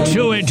get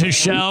to it,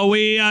 shall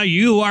we?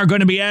 You are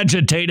going to be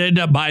agitated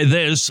by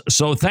this,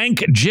 so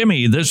thank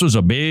Jimmy. This was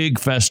a big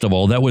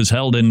festival that was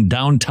held in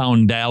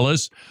downtown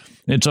Dallas.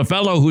 It's a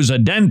fellow who's a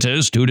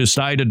dentist who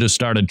decided to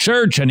start a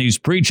church, and he's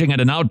preaching at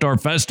an outdoor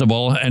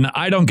festival, and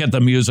I don't get the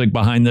music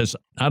behind this.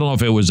 I don't know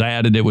if it was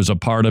added, it was a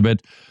part of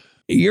it.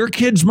 Your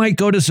kids might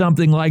go to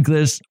something like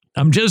this.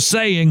 I'm just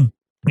saying,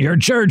 your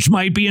church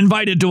might be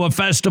invited to a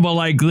festival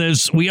like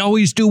this. We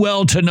always do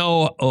well to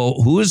know,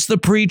 who is the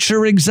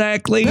preacher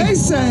exactly? They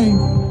say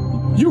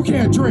you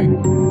can't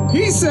drink.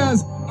 He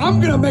says,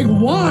 I'm going to make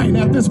wine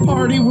at this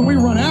party when we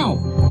run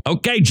out.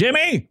 Okay,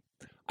 Jimmy,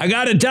 I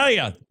got to tell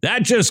you,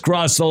 that just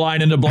crossed the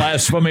line into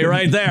blasphemy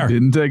right there.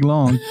 Didn't take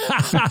long.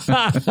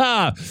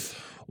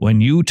 When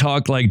you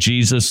talk like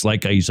Jesus,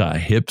 like he's a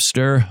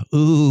hipster,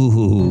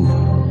 ooh.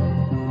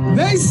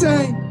 They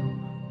say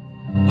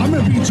I'm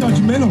going to be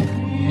judgmental.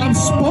 I'm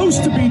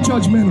supposed to be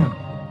judgmental.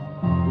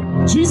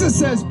 Jesus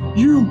says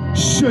you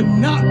should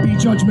not be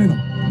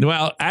judgmental.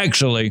 Well,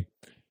 actually,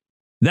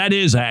 that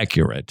is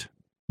accurate,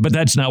 but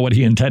that's not what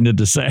he intended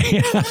to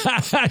say.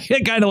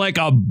 Kind of like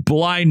a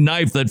blind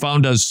knife that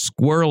found a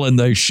squirrel in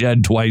the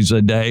shed twice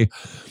a day.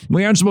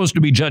 We aren't supposed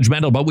to be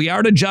judgmental, but we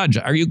are to judge.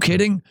 Are you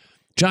kidding?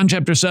 John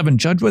chapter 7,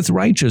 judge with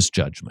righteous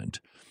judgment.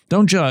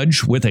 Don't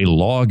judge with a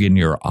log in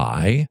your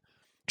eye.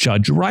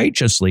 Judge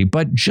righteously,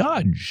 but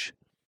judge.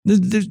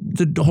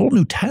 The whole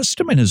New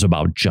Testament is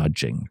about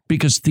judging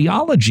because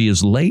theology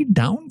is laid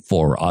down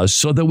for us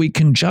so that we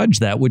can judge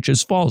that which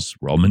is false.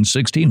 Romans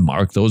 16,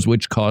 mark those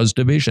which cause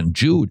division.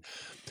 Jude,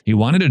 he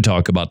wanted to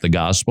talk about the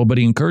gospel, but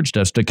he encouraged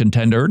us to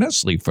contend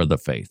earnestly for the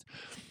faith.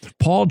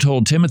 Paul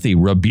told Timothy,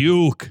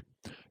 rebuke,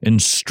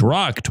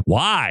 instruct.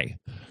 Why?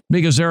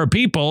 Because there are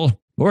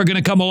people who are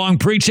going to come along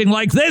preaching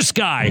like this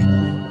guy.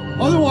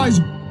 Otherwise,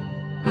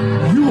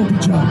 you will be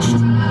judged.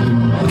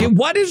 Okay,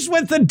 what is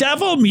with the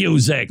devil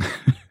music?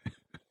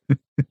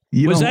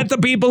 Was that the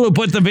people who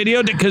put the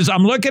video? Because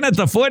I'm looking at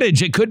the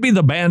footage. It could be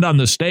the band on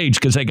the stage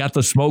because they got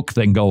the smoke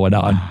thing going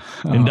on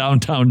in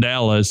downtown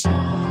Dallas.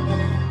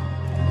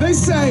 They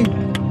say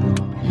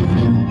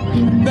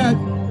that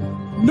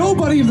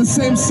nobody of the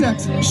same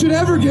sex should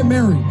ever get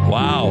married.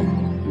 Wow.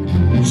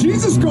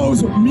 Jesus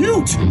goes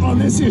mute on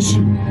this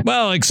issue.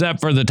 Well, except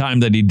for the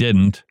time that he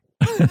didn't.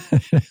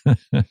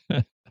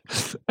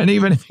 And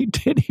even if he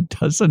did, he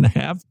doesn't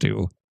have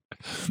to.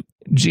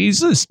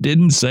 Jesus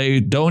didn't say,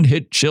 don't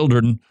hit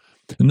children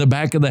in the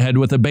back of the head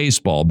with a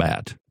baseball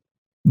bat.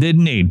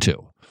 Didn't need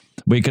to.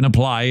 We can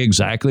apply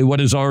exactly what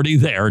is already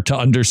there to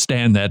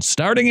understand that.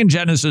 Starting in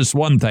Genesis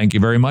 1, thank you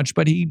very much,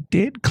 but he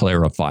did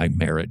clarify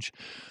marriage.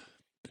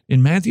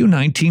 In Matthew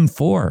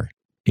 19:4,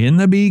 in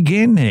the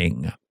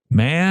beginning,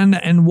 man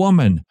and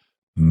woman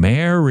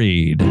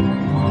married.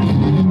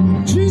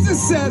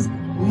 Jesus says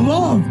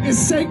love is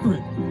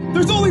sacred.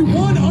 There's only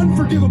one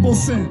unforgivable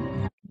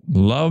sin.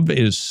 Love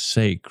is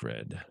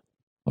sacred.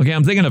 Okay,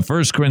 I'm thinking of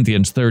 1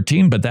 Corinthians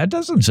 13, but that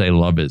doesn't say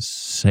love is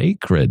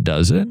sacred,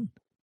 does it?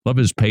 Love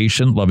is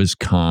patient, love is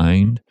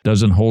kind,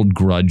 doesn't hold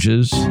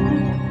grudges.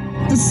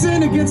 To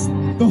sin against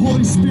the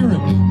Holy Spirit,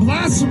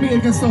 blasphemy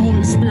against the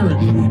Holy Spirit.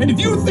 And if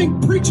you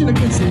think preaching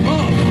against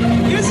love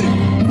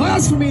isn't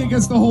blasphemy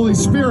against the Holy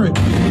Spirit,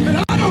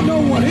 then I don't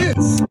know what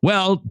is.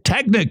 Well,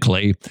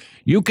 technically,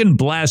 you can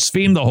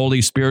blaspheme the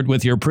Holy Spirit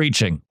with your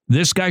preaching.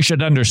 This guy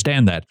should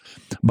understand that.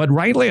 But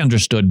rightly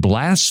understood,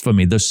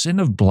 blasphemy, the sin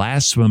of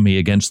blasphemy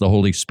against the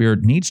Holy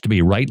Spirit needs to be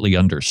rightly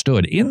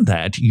understood in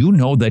that you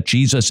know that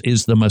Jesus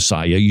is the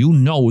Messiah. You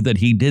know that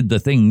he did the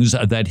things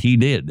that he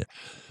did.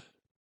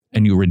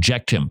 And you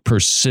reject him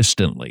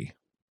persistently.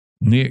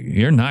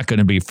 You're not going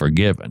to be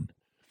forgiven.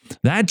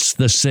 That's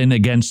the sin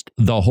against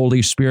the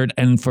Holy Spirit.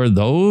 And for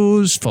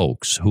those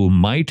folks who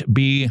might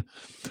be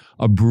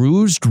a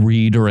bruised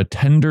reed or a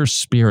tender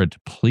spirit,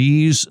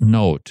 please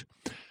note,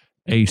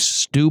 a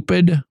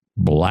stupid,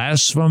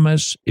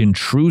 blasphemous,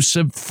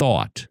 intrusive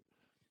thought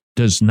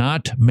does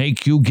not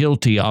make you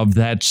guilty of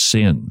that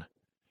sin.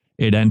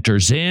 It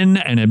enters in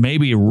and it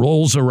maybe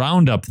rolls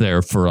around up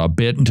there for a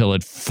bit until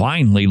it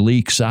finally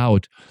leaks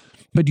out.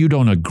 But you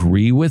don't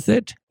agree with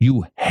it.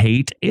 You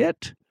hate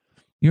it.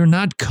 You're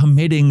not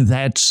committing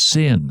that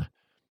sin.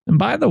 And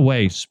by the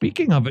way,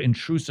 speaking of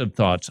intrusive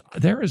thoughts,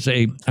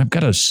 I've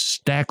got a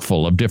stack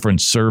full of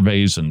different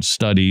surveys and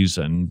studies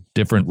and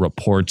different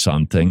reports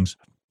on things.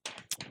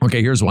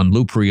 Okay, here's one,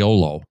 Lou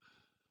Priolo.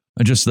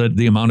 Just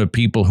the amount of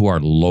people who are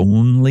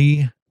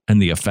lonely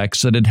and the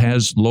effects that it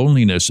has.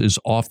 Loneliness is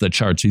off the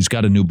charts. He's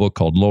got a new book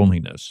called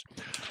Loneliness.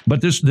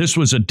 But this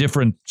was a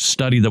different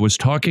study that was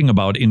talking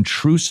about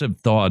intrusive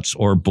thoughts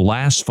or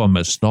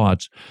blasphemous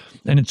thoughts.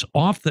 And it's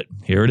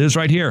here it is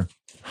right here.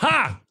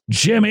 Ha!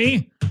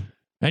 Jimmy.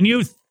 And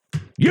you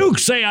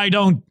say I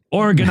don't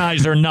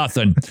organize or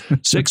nothing.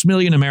 6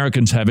 million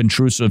Americans have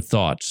intrusive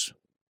thoughts.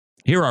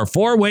 Here are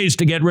 4 ways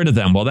to get rid of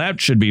them. Well,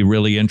 that should be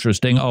really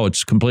interesting. Oh,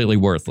 it's completely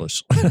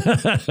worthless.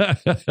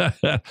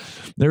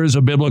 There is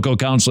a biblical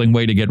counseling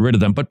way to get rid of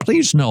them. But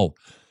please know,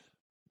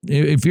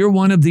 if you're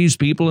one of these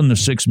people in the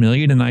 6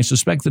 million, and I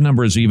suspect the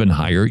number is even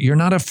higher, you're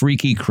not a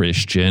freaky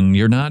Christian.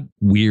 You're not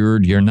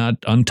weird. You're not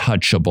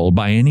untouchable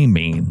by any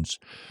means.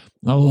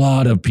 A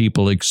lot of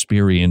people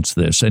experience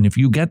this. And if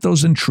you get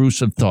those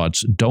intrusive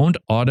thoughts, don't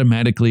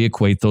automatically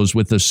equate those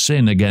with a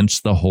sin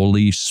against the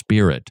Holy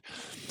Spirit.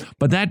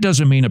 But that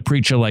doesn't mean a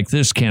preacher like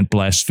this can't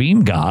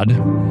blaspheme God.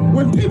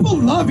 When people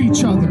love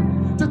each other,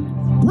 to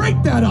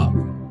break that up,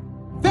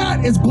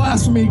 that is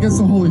blasphemy against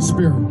the Holy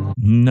Spirit.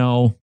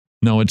 No,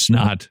 it's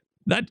not.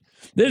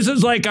 This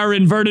is like our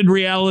inverted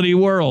reality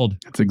world.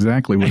 That's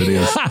exactly what it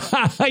is.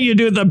 You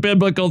do the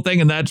biblical thing,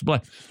 and that's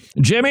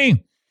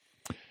Jimmy,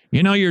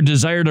 you know your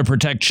desire to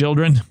protect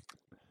children?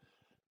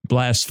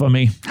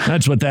 Blasphemy.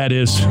 That's what that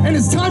is. And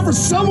it's time for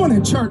someone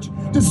in church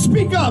to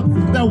speak up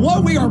that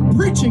what we are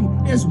preaching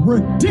is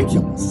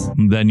ridiculous.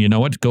 Then you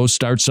know what? Go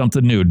start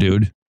something new,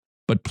 dude.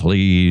 But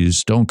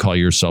please don't call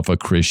yourself a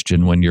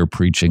Christian when you're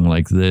preaching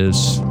like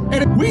this.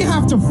 And we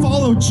have to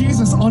follow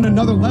Jesus on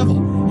another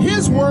level.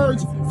 His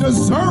words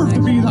deserve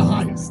to be the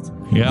highest.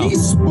 Yeah. He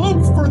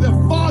spoke for the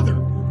Father.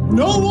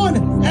 No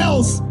one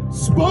else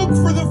spoke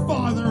for the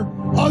Father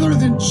other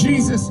than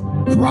Jesus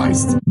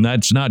Christ.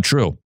 That's not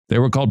true. They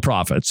were called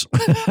prophets.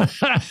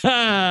 That's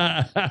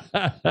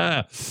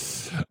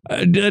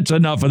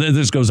enough of this.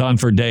 This goes on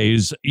for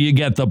days. You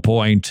get the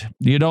point.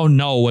 You don't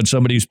know what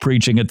somebody's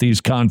preaching at these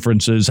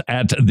conferences,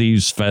 at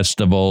these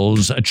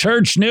festivals.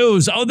 Church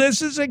news. Oh,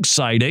 this is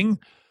exciting.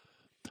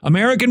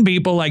 American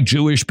people like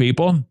Jewish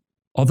people.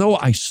 Although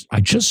I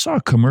just saw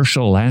a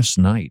commercial last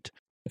night.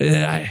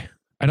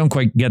 I don't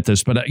quite get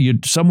this, but you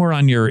somewhere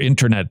on your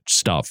internet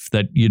stuff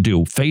that you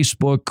do,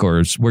 Facebook,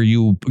 or where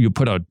you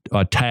put a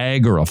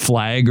tag or a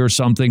flag or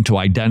something to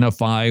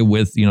identify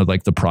with,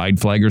 like the pride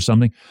flag or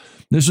something.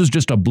 This is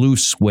just a blue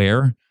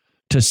square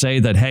to say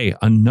that, hey,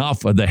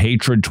 enough of the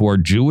hatred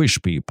toward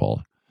Jewish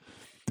people.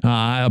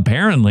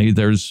 Apparently,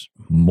 there's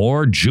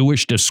more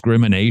Jewish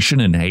discrimination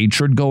and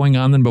hatred going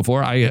on than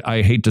before.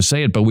 I hate to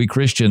say it, but we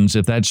Christians,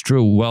 if that's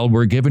true, well,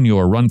 we're giving you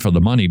a run for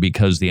the money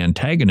because the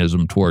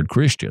antagonism toward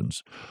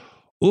Christians.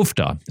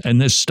 Oofta.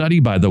 And this study,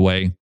 by the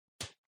way,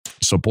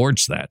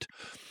 supports that.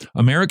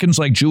 Americans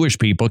like Jewish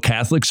people,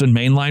 Catholics and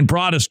mainline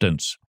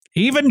Protestants.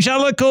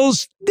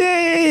 Evangelicals,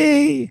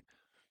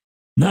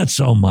 not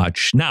so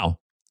much. Now,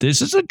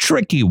 this is a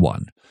tricky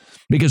one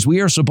because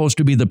we are supposed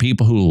to be the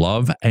people who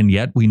love, and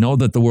yet we know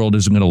that the world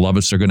isn't going to love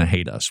us. They're going to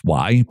hate us.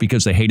 Why?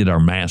 Because they hated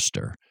our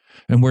master,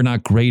 and we're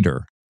not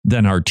greater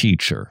than our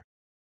teacher.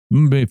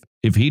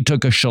 If he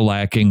took a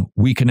shellacking,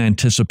 we can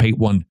anticipate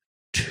one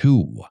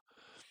too.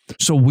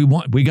 So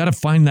we got to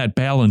find that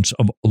balance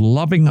of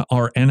loving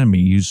our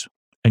enemies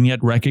and yet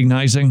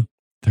recognizing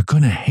they're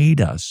going to hate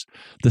us.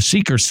 The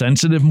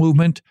seeker-sensitive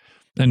movement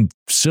and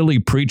silly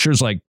preachers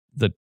like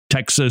the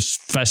Texas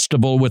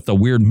festival with the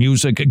weird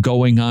music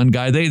going on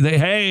guy, they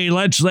hey,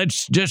 let's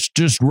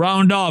just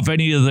round off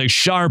any of the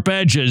sharp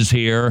edges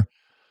here.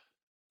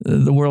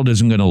 The world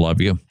isn't going to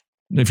love you.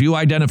 If you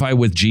identify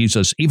with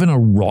Jesus, even a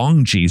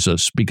wrong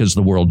Jesus, because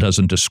the world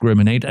doesn't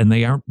discriminate and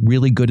they aren't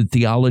really good at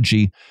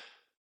theology,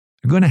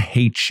 they're going to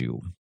hate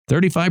you.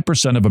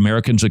 35% of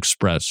Americans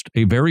expressed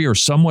a very or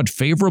somewhat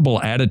favorable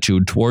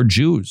attitude toward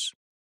Jews,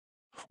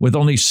 with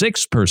only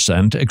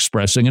 6%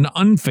 expressing an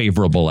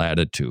unfavorable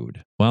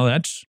attitude. Well,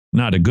 that's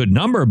not a good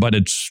number, but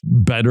it's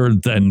better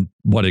than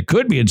what it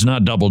could be. It's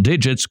not double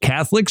digits.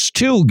 Catholics,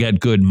 too,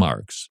 get good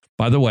marks.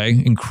 By the way,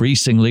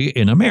 increasingly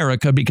in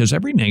America, because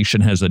every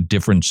nation has a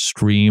different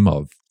stream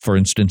of, for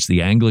instance,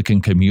 the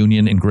Anglican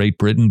Communion in Great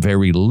Britain,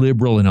 very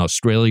liberal in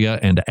Australia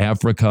and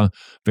Africa,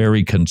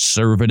 very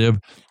conservative.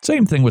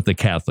 Same thing with the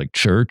Catholic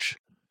Church.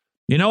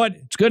 You know what?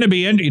 It's going to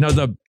be,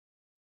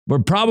 we're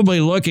probably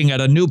looking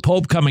at a new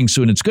pope coming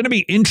soon. It's going to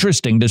be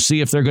interesting to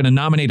see if they're going to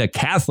nominate a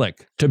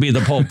Catholic to be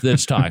the pope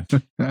this time.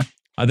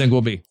 I think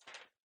will be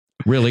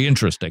really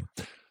interesting.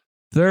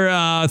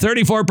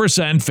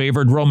 34%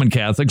 favored Roman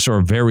Catholics,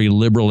 or very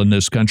liberal in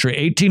this country,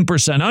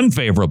 18%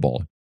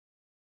 unfavorable.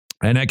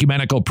 And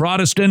ecumenical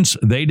Protestants,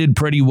 they did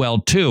pretty well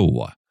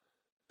too.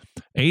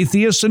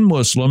 Atheists and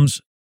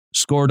Muslims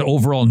scored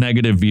overall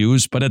negative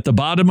views, but at the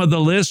bottom of the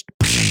list,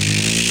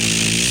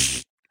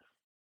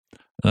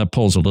 that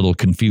poll's a little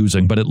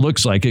confusing, but it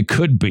looks like it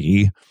could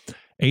be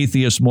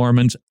atheist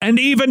Mormons and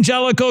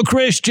evangelical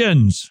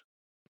Christians.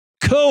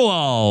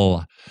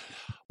 Cool.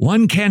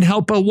 One can't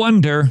help but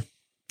wonder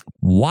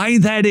why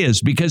that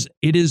is, because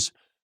it is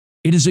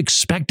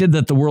expected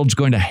that the world's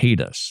going to hate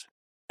us.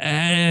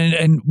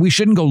 And we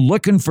shouldn't go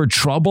looking for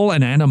trouble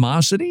and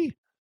animosity,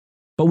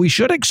 but we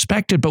should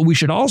expect it. But we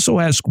should also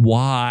ask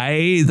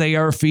why they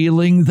are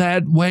feeling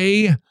that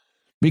way.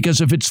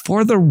 Because if it's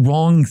for the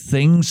wrong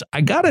things,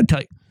 I got to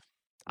tell you,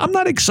 I'm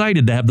not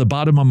excited to have the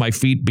bottom of my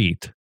feet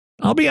beat.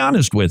 I'll be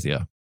honest with you.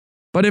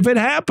 But if it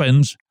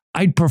happens,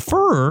 I'd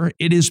prefer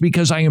it is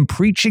because I am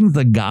preaching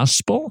the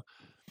gospel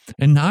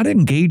and not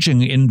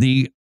engaging in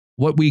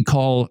what we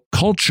call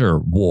culture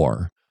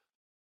war.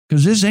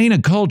 Because this ain't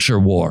a culture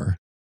war.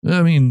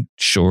 I mean,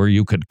 sure,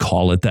 you could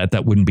call it that.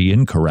 That wouldn't be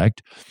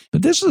incorrect.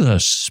 But this is a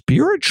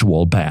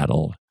spiritual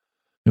battle.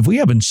 If we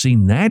haven't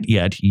seen that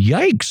yet,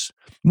 yikes.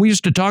 We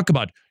used to talk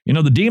about,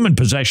 the demon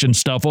possession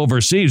stuff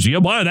overseas. Yeah,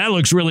 boy, that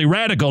looks really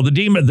radical.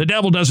 The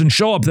devil doesn't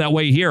show up that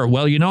way here.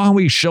 Well, you know how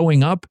he's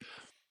showing up?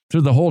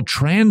 Through the whole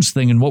trans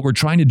thing and what we're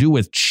trying to do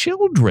with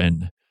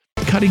children.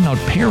 Cutting out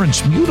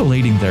parents,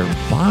 mutilating their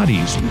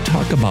bodies. You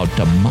talk about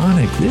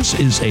demonic. This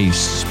is a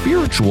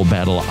spiritual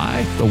battle.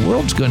 The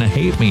world's going to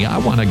hate me. I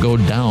want to go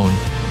down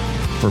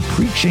for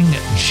preaching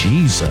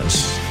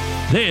Jesus.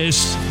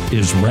 This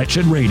is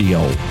Wretched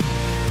Radio.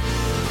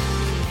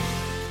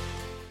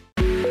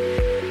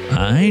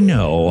 I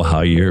know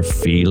how you're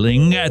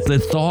feeling at the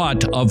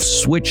thought of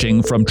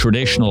switching from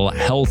traditional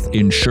health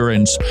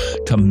insurance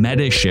to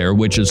Medishare,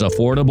 which is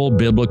affordable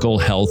biblical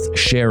health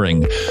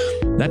sharing.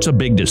 That's a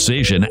big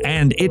decision,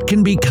 and it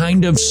can be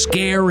kind of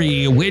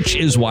scary, which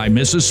is why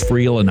Mrs.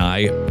 Friel and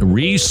I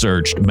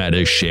researched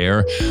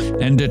Medishare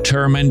and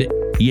determined,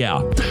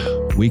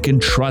 we can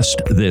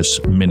trust this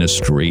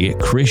ministry.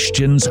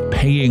 Christians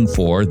paying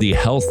for the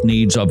health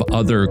needs of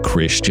other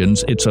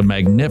Christians. It's a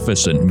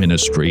magnificent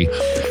ministry.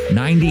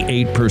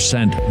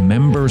 98%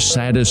 member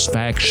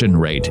satisfaction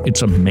rate.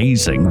 It's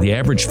amazing. The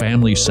average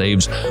family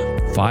saves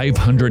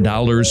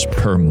 $500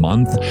 per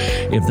month.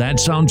 If that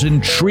sounds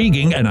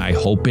intriguing, and I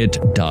hope it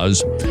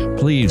does,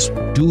 please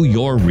do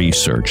your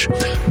research.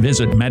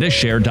 Visit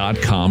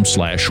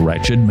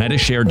Medishare.com/wretched,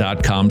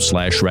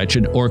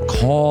 Medishare.com/wretched, or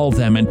call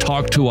them and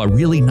talk to a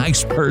really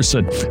nice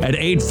person at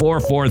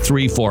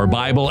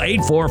 844-34-BIBLE,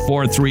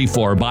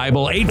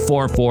 844-34-BIBLE,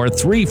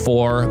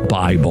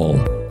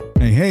 844-34-BIBLE.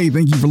 Hey,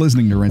 thank you for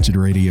listening to Wretched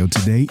Radio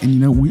today.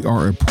 And we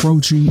are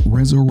approaching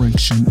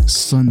Resurrection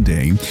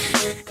Sunday.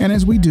 And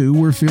as we do,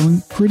 we're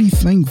feeling pretty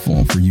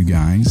thankful for you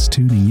guys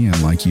tuning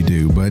in like you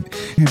do. But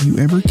have you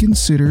ever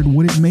considered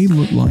what it may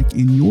look like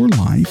in your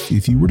life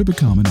if you were to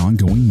become an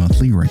ongoing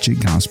monthly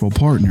Wretched Gospel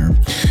partner?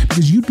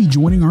 Because you'd be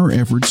joining our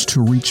efforts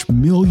to reach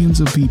millions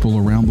of people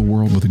around the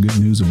world with the good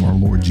news of our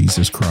Lord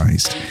Jesus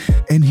Christ.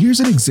 And here's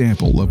an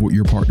example of what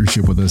your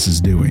partnership with us is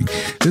doing.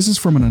 This is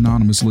from an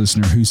anonymous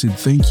listener who said,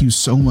 "Thank you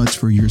so much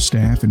for your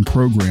staff and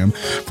program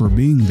for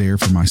being there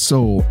for my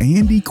soul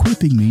and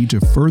equipping me to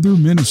further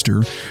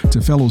minister to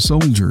fellow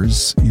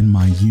soldiers in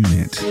my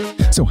unit."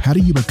 So how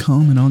do you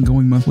become an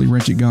ongoing monthly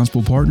Wretched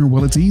Gospel partner?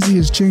 Well, it's easy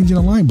as changing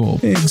a light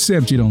bulb,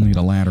 except you don't need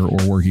a ladder or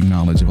working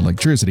knowledge of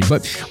electricity.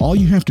 But all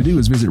you have to do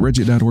is visit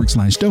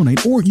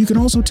wretched.org/donate, or you can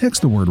also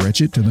text the word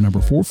wretched to the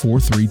number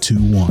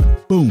 44321.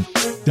 Boom.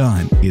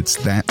 Done. It's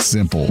that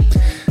simple.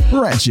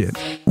 Wretched.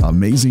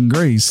 Amazing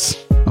grace.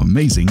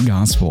 Amazing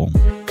gospel.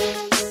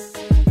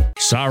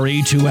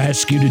 Sorry to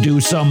ask you to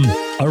do some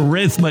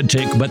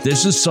arithmetic, but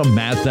this is some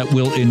math that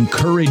will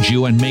encourage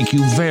you and make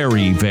you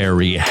very,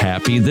 very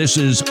happy. This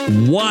is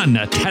one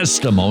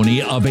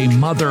testimony of a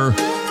mother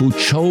who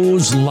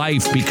chose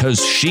life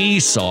because she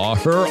saw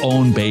her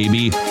own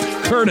baby,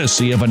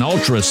 courtesy of an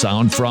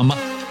ultrasound from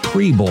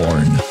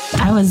preborn.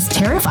 I was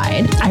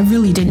terrified. I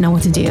really didn't know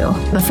what to do.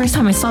 The first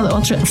time I saw the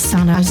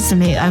ultrasound, I was just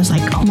amazed. I was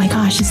like, oh my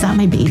gosh, is that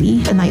my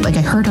baby? And I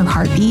heard her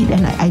heartbeat,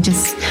 and I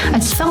just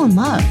fell in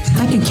love.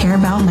 If I could care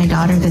about my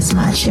daughter this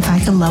much, if I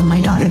could love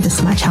my daughter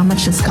this much, how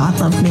much does God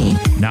love me?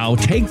 Now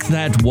take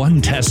that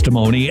one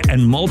testimony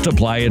and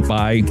multiply it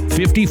by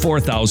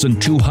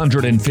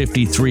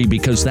 54,253,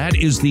 because that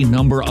is the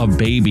number of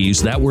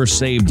babies that were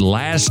saved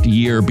last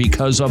year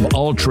because of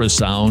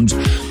ultrasounds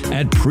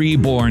at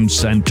preborn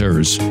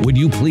centers. Would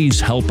you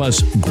please help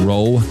us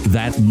grow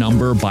that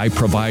number by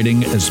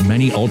providing as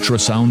many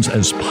ultrasounds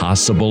as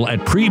possible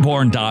at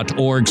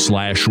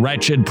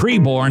preborn.org/wretched,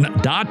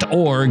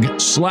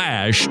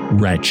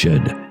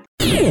 preborn.org/wretched.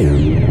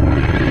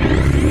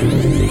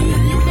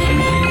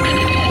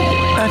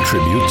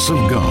 Attributes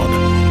of God.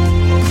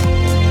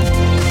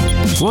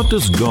 What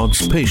does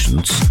God's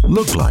patience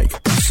look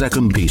like?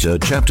 2 Peter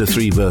chapter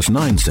 3 verse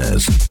 9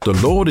 says, "The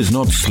Lord is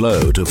not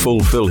slow to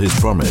fulfill his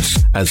promise,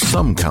 as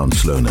some count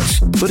slowness,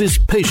 but is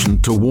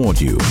patient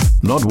toward you,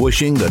 not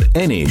wishing that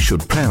any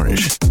should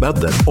perish, but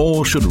that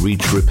all should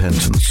reach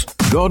repentance."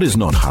 God is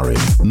not hurried,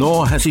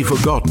 nor has he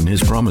forgotten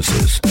his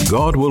promises.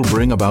 God will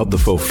bring about the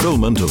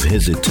fulfillment of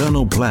his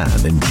eternal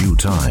plan in due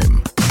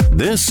time.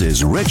 This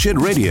is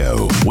Wretched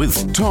Radio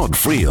with Todd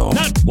Friel.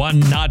 Not one,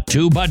 not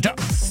two, but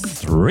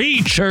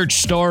 3 church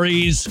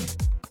stories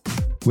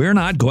we're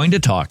not going to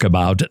talk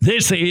about.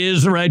 This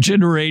is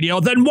Wretched Radio.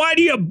 Then why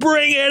do you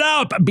bring it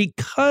up?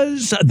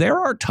 Because there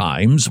are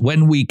times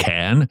when we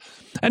can,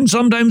 and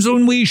sometimes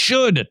when we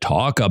should,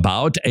 talk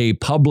about a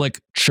public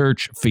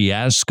church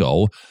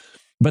fiasco.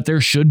 But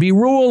there should be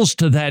rules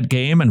to that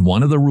game, and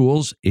one of the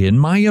rules, in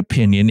my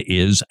opinion,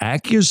 is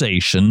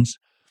accusations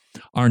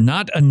are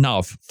not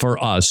enough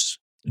for us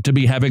to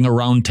be having a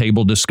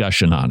roundtable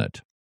discussion on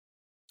it.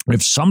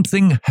 If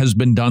something has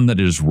been done that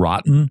is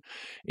rotten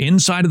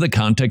inside of the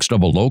context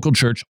of a local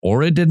church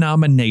or a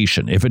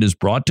denomination, if it is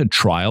brought to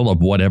trial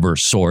of whatever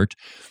sort,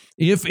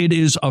 if it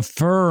is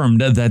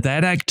affirmed that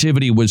that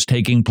activity was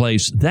taking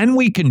place, then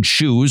we can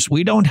choose.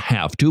 We don't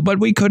have to, but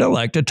we could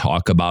elect to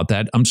talk about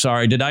that. I'm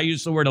sorry, did I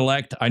use the word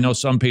elect? I know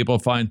some people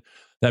find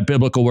that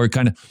biblical word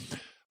kind of...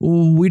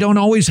 We don't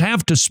always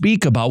have to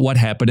speak about what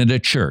happened at a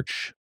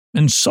church.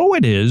 And so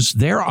it is,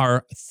 there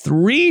are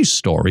 3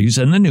 stories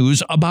in the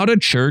news about a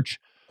church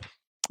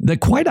that,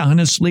 quite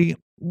honestly,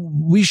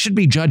 we should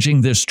be judging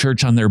this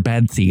church on their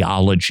bad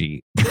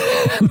theology,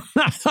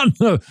 not on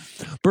the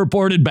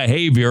purported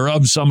behavior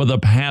of some of the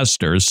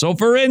pastors. So,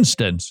 for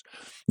instance,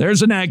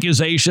 there's an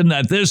accusation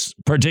that this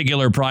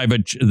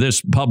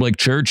public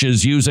church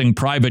is using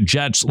private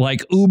jets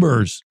like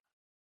Ubers.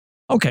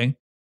 Okay,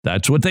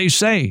 that's what they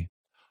say.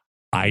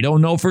 I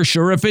don't know for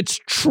sure if it's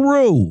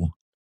true.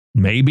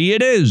 Maybe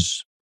it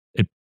is.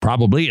 It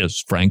probably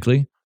is,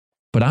 frankly.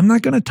 But I'm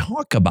not going to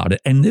talk about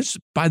it. And this,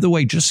 by the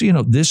way, just so you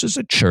know, this is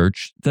a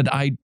church that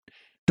I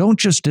don't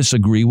just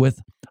disagree with.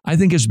 I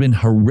think has been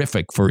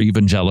horrific for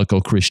evangelical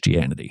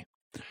Christianity.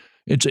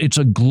 It's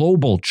a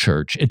global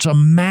church. It's a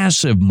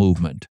massive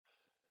movement.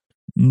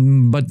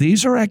 But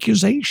these are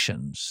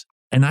accusations.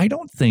 And I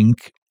don't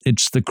think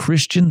it's the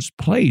Christian's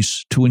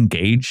place to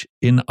engage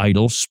in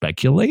idle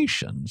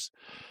speculations.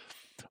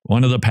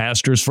 One of the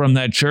pastors from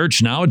that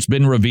church, now it's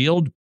been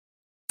revealed,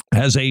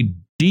 has a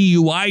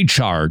DUI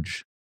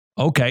charge.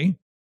 Okay,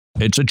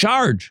 it's a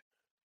charge.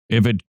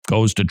 If it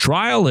goes to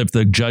trial, if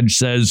the judge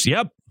says,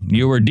 yep,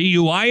 you were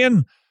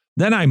DUIing,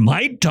 then I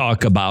might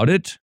talk about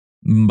it,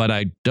 but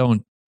I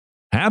don't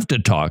have to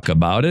talk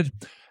about it.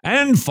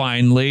 And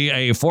finally,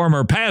 a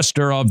former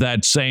pastor of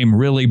that same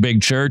really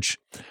big church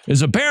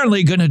is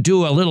apparently going to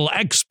do a little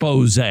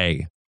expose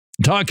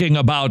talking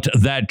about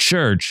that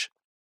church,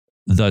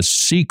 the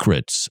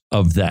secrets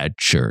of that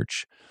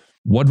church.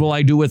 What will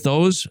I do with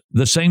those?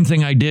 The same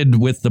thing I did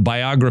with the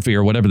biography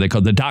or whatever they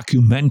call the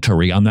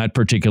documentary on that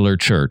particular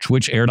church,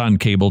 which aired on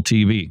cable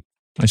TV.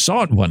 I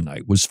saw it one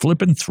night, was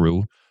flipping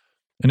through,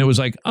 and it was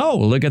like, oh,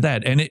 look at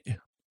that. And it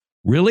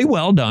really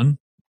well done.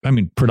 I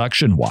mean,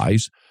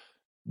 production-wise.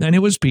 And it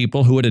was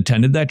people who had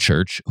attended that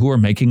church who were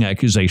making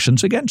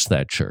accusations against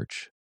that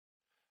church.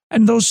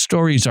 And those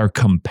stories are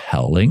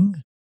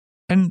compelling.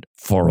 And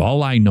for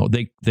all I know,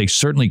 they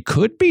certainly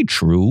could be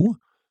true.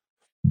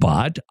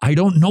 But I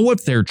don't know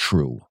if they're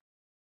true.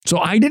 So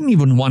I didn't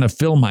even want to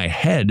fill my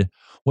head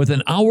with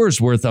an hour's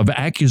worth of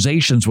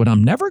accusations when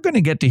I'm never going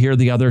to get to hear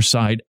the other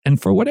side.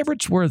 And for whatever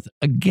it's worth,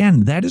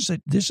 again,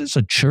 this is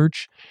a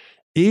church,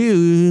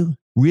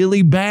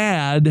 really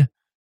bad.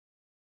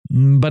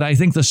 But I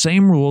think the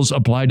same rules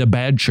apply to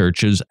bad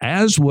churches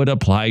as would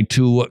apply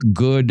to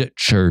good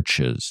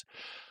churches.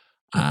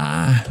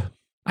 I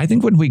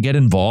think when we get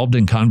involved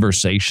in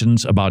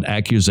conversations about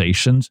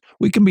accusations,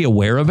 we can be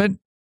aware of it.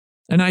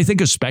 And I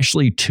think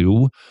especially,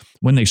 too,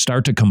 when they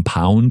start to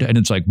compound and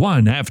it's like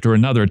one after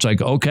another, it's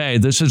like, okay,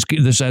 this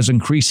has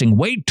increasing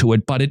weight to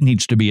it, but it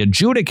needs to be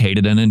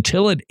adjudicated. And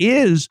until it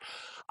is,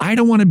 I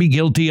don't want to be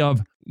guilty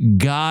of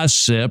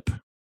gossip,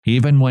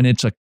 even when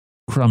it's a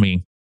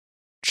crummy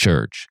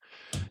church.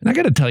 And I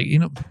got to tell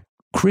you,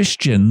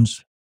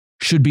 Christians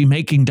should be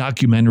making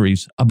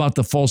documentaries about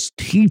the false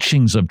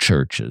teachings of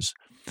churches.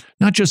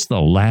 Not just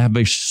the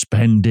lavish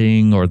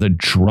spending or the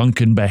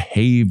drunken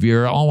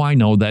behavior. Oh, I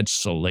know that's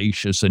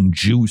salacious and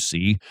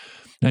juicy,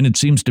 and it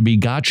seems to be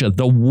gotcha.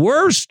 The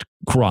worst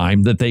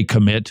crime that they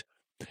commit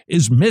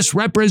is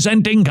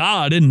misrepresenting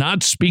God and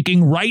not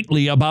speaking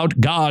rightly about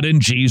God and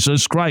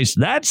Jesus Christ.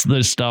 That's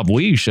the stuff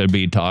we should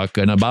be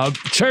talking about.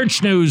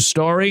 Church news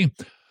story.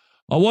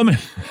 A woman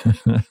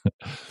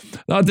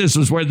thought this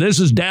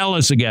is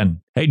Dallas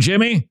again. Hey,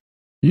 Jimmy?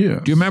 Yeah.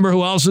 Do you remember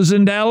who else is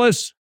in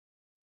Dallas?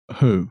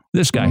 Who?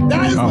 This guy.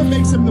 That is what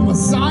makes him the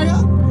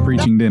Messiah.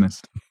 Preaching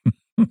dentist.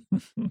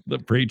 The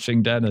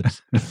preaching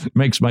dentist.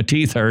 Makes my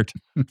teeth hurt.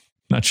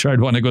 Not sure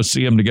I'd want to go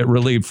see him to get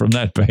relief from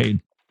that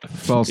pain.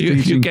 False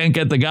teaching. You can't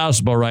get the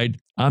gospel right.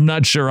 I'm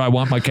not sure I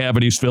want my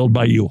cavities filled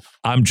by you.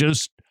 I'm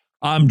just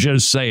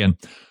saying.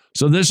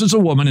 So this is a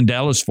woman in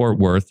Dallas-Fort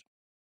Worth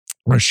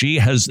where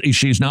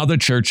she's now the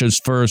church's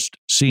first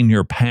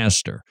senior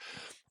pastor.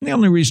 And the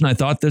only reason I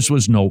thought this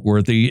was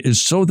noteworthy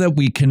is so that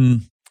we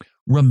can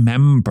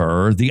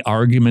remember the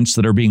arguments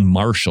that are being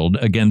marshaled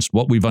against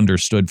what we've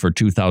understood for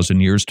 2,000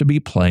 years to be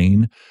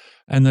plain,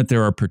 and that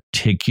there are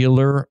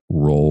particular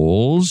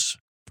roles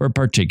for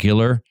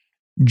particular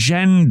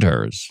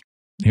genders.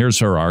 Here's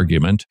her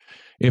argument.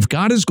 If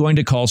God is going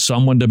to call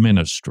someone to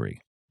ministry,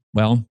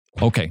 well,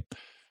 okay,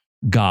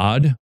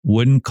 God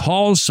wouldn't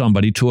call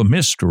somebody to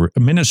a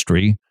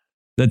ministry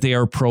that they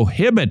are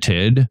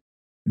prohibited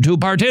to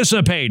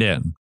participate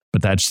in.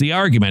 But that's the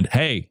argument.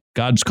 Hey,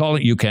 God's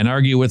calling. You can't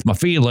argue with my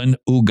feeling.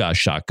 Ooga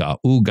shaka,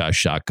 ooga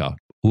shaka,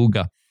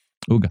 ooga,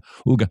 ooga,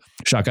 ooga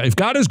shaka. If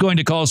God is going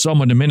to call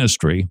someone to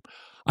ministry,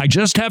 I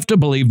just have to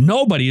believe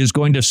nobody is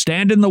going to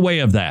stand in the way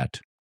of that.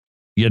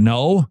 You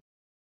know?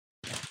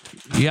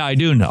 Yeah, I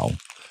do know.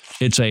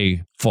 It's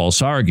a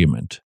false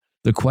argument.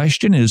 The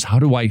question is, how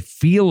do I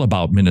feel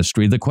about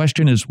ministry? The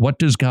question is, what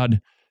does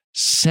God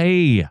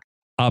say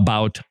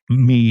about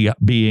me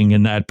being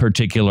in that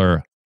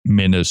particular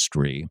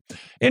ministry?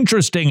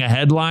 Interesting, a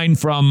headline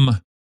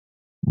from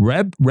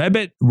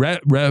Rebel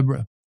News.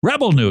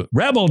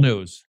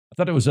 I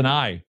thought it was an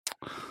I.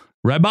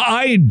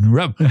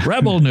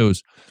 Rebel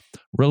News.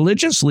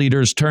 Religious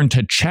leaders turn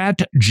to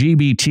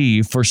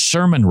ChatGPT for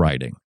sermon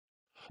writing,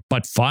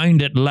 but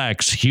find it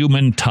lacks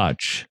human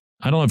touch.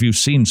 I don't know if you've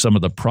seen some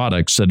of the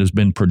products that has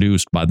been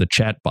produced by the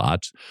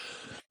chatbots,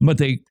 but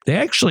they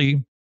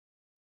actually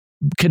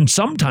can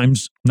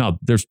sometimes, now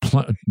there's,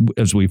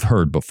 as we've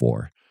heard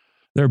before,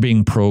 they're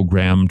being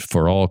programmed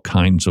for all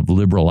kinds of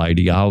liberal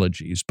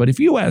ideologies. But if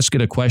you ask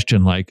it a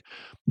question like,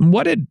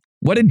 what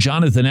did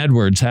Jonathan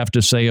Edwards have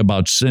to say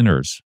about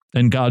sinners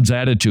and God's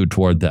attitude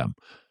toward them?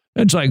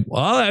 It's like,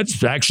 well,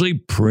 that's actually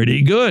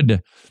pretty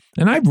good.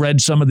 And I've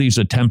read some of these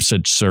attempts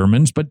at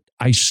sermons, but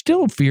I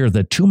still fear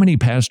that too many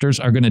pastors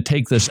are going to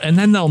take this and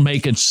then they'll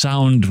make it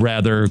sound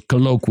rather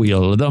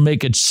colloquial. They'll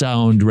make it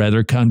sound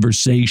rather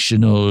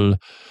conversational.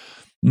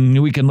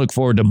 We can look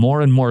forward to more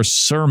and more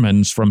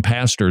sermons from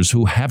pastors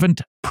who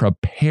haven't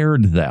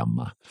prepared them,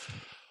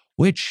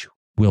 which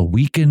will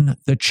weaken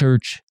the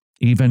church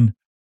even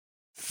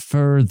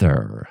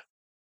further.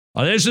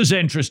 Oh, this is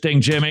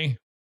interesting, Jimmy.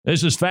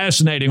 This is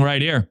fascinating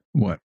right here.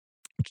 What?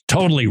 It's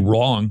totally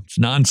wrong. It's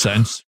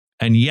nonsense.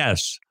 And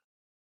yes,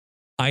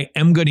 I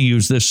am going to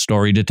use this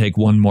story to take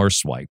one more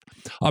swipe.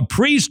 A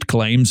priest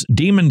claims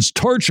demons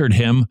tortured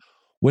him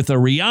with a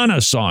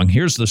Rihanna song.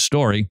 Here's the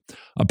story.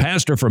 A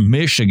pastor from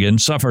Michigan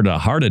suffered a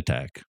heart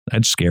attack.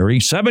 That's scary.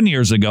 7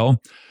 years ago.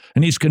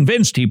 And he's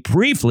convinced he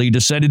briefly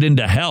descended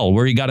into hell,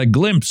 where he got a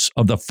glimpse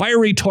of the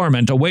fiery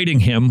torment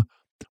awaiting him,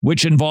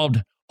 which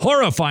involved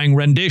horrifying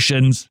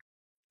renditions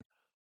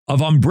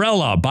of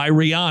Umbrella by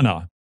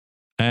Rihanna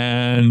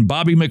and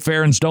Bobby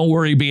McFerrin's Don't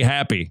Worry, Be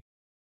Happy.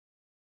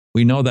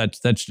 We know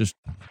that's just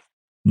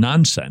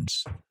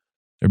nonsense.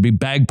 There'd be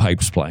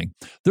bagpipes playing.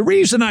 The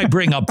reason I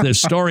bring up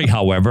this story,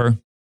 however,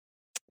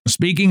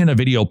 speaking in a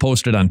video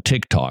posted on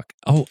TikTok.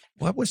 Oh,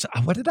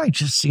 what did I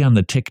just see on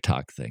the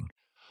TikTok thing?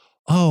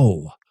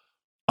 Oh,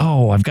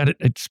 I've got it.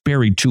 It's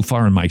buried too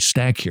far in my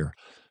stack here.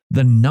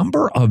 The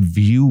number of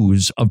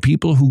views of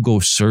people who go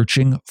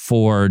searching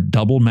for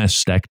double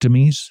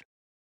mastectomies,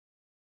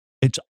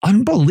 it's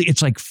unbelievable.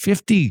 It's like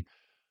 50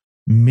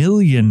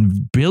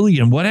 million,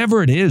 billion,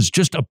 whatever it is,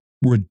 just a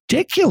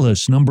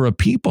ridiculous number of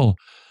people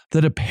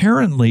that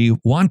apparently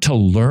want to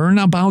learn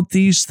about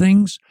these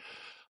things.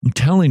 I'm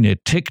telling you,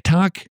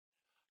 TikTok,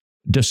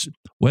 just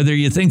whether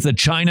you think the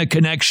China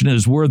connection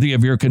is worthy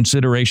of your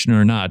consideration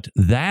or not,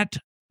 that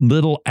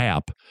little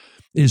app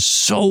is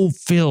so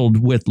filled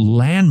with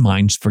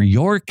landmines for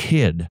your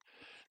kid.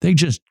 They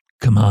just,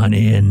 come on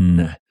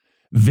in,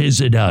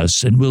 visit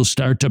us, and we'll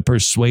start to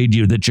persuade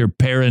you that your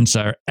parents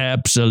are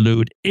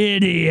absolute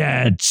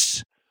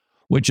idiots.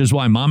 Which is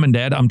why, Mom and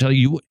Dad, I'm telling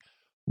you,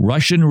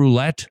 Russian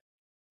roulette,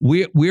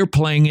 we're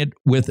playing it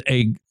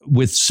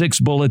with 6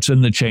 bullets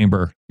in the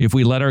chamber if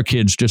we let our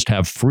kids just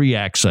have free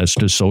access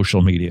to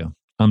social media.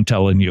 I'm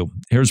telling you.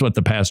 Here's what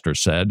the pastor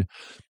said,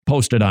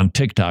 posted on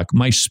TikTok.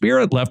 My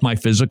spirit left my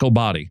physical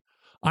body.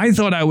 I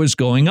thought I was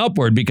going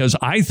upward because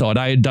I thought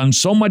I had done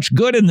so much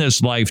good in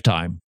this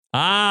lifetime.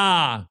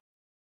 I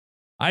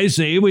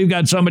see. We've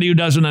got somebody who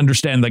doesn't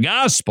understand the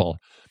gospel.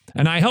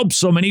 And I helped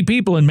so many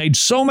people and made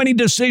so many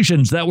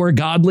decisions that were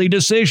godly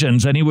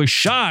decisions. And he was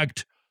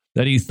shocked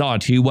that he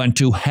thought he went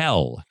to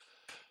hell.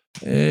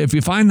 If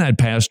you find that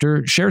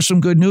pastor, share some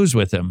good news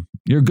with him.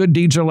 Your good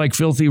deeds are like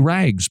filthy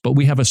rags, but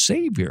we have a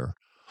Savior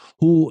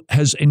who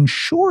has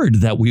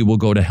ensured that we will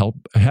go to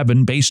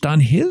heaven based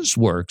on his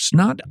works,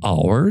 not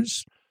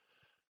ours.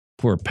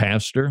 Poor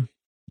pastor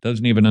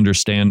doesn't even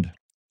understand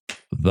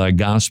the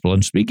gospel.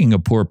 And speaking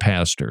of poor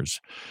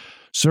pastors,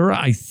 sir,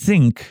 I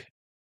think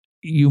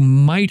you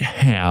might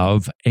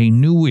have a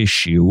new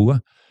issue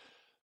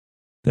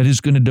that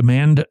is going to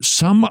demand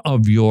some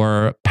of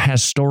your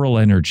pastoral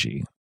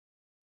energy.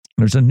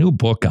 There's a new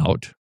book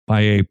out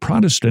by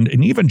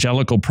an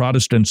evangelical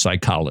Protestant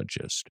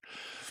psychologist.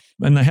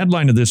 And the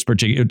headline of this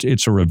particular,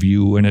 it's a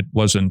review, and it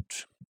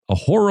wasn't a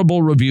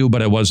horrible review,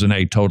 but it wasn't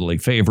a totally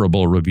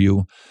favorable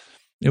review.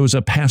 It was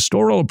a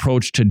pastoral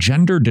approach to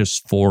gender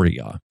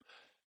dysphoria.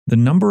 The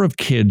number of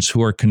kids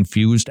who are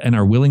confused and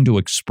are willing to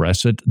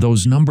express it,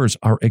 those numbers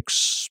are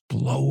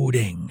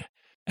exploding.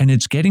 And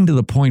it's getting to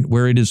the point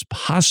where it is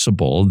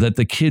possible that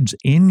the kids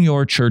in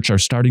your church are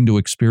starting to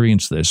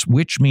experience this,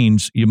 which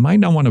means you might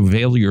not want to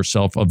avail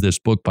yourself of this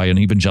book by an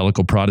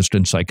evangelical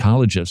Protestant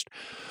psychologist,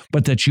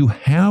 but that you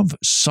have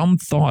some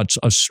thoughts,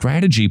 a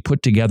strategy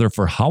put together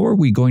for how are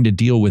we going to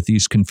deal with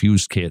these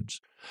confused kids?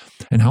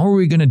 And how are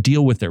we going to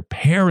deal with their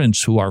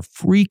parents who are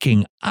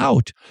freaking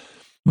out?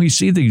 We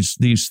see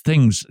these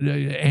things.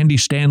 Andy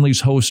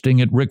Stanley's hosting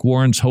it. Rick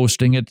Warren's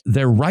hosting it.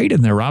 They're right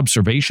in their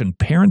observation.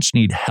 Parents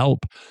need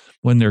help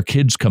when their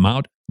kids come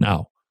out.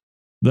 Now,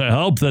 the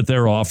help that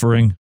they're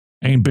offering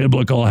ain't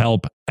biblical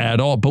help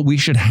at all, but we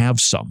should have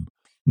some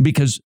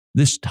because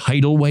this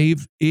tidal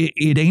wave,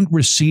 it ain't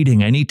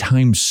receding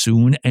anytime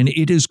soon, and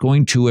it is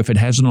going to, if it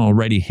hasn't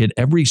already, hit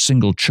every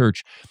single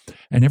church,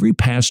 and every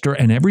pastor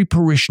and every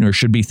parishioner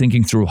should be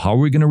thinking through, how are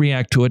we going to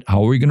react to it?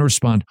 How are we going to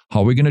respond?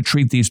 How are we going to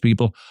treat these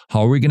people?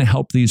 How are we going to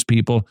help these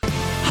people?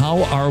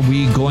 How are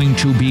we going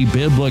to be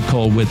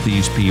biblical with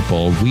these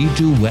people? We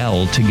do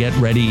well to get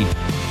ready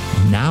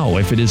now,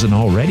 if it isn't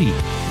already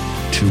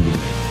too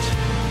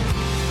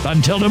late.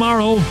 Until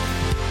tomorrow,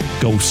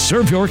 go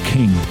serve your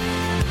King.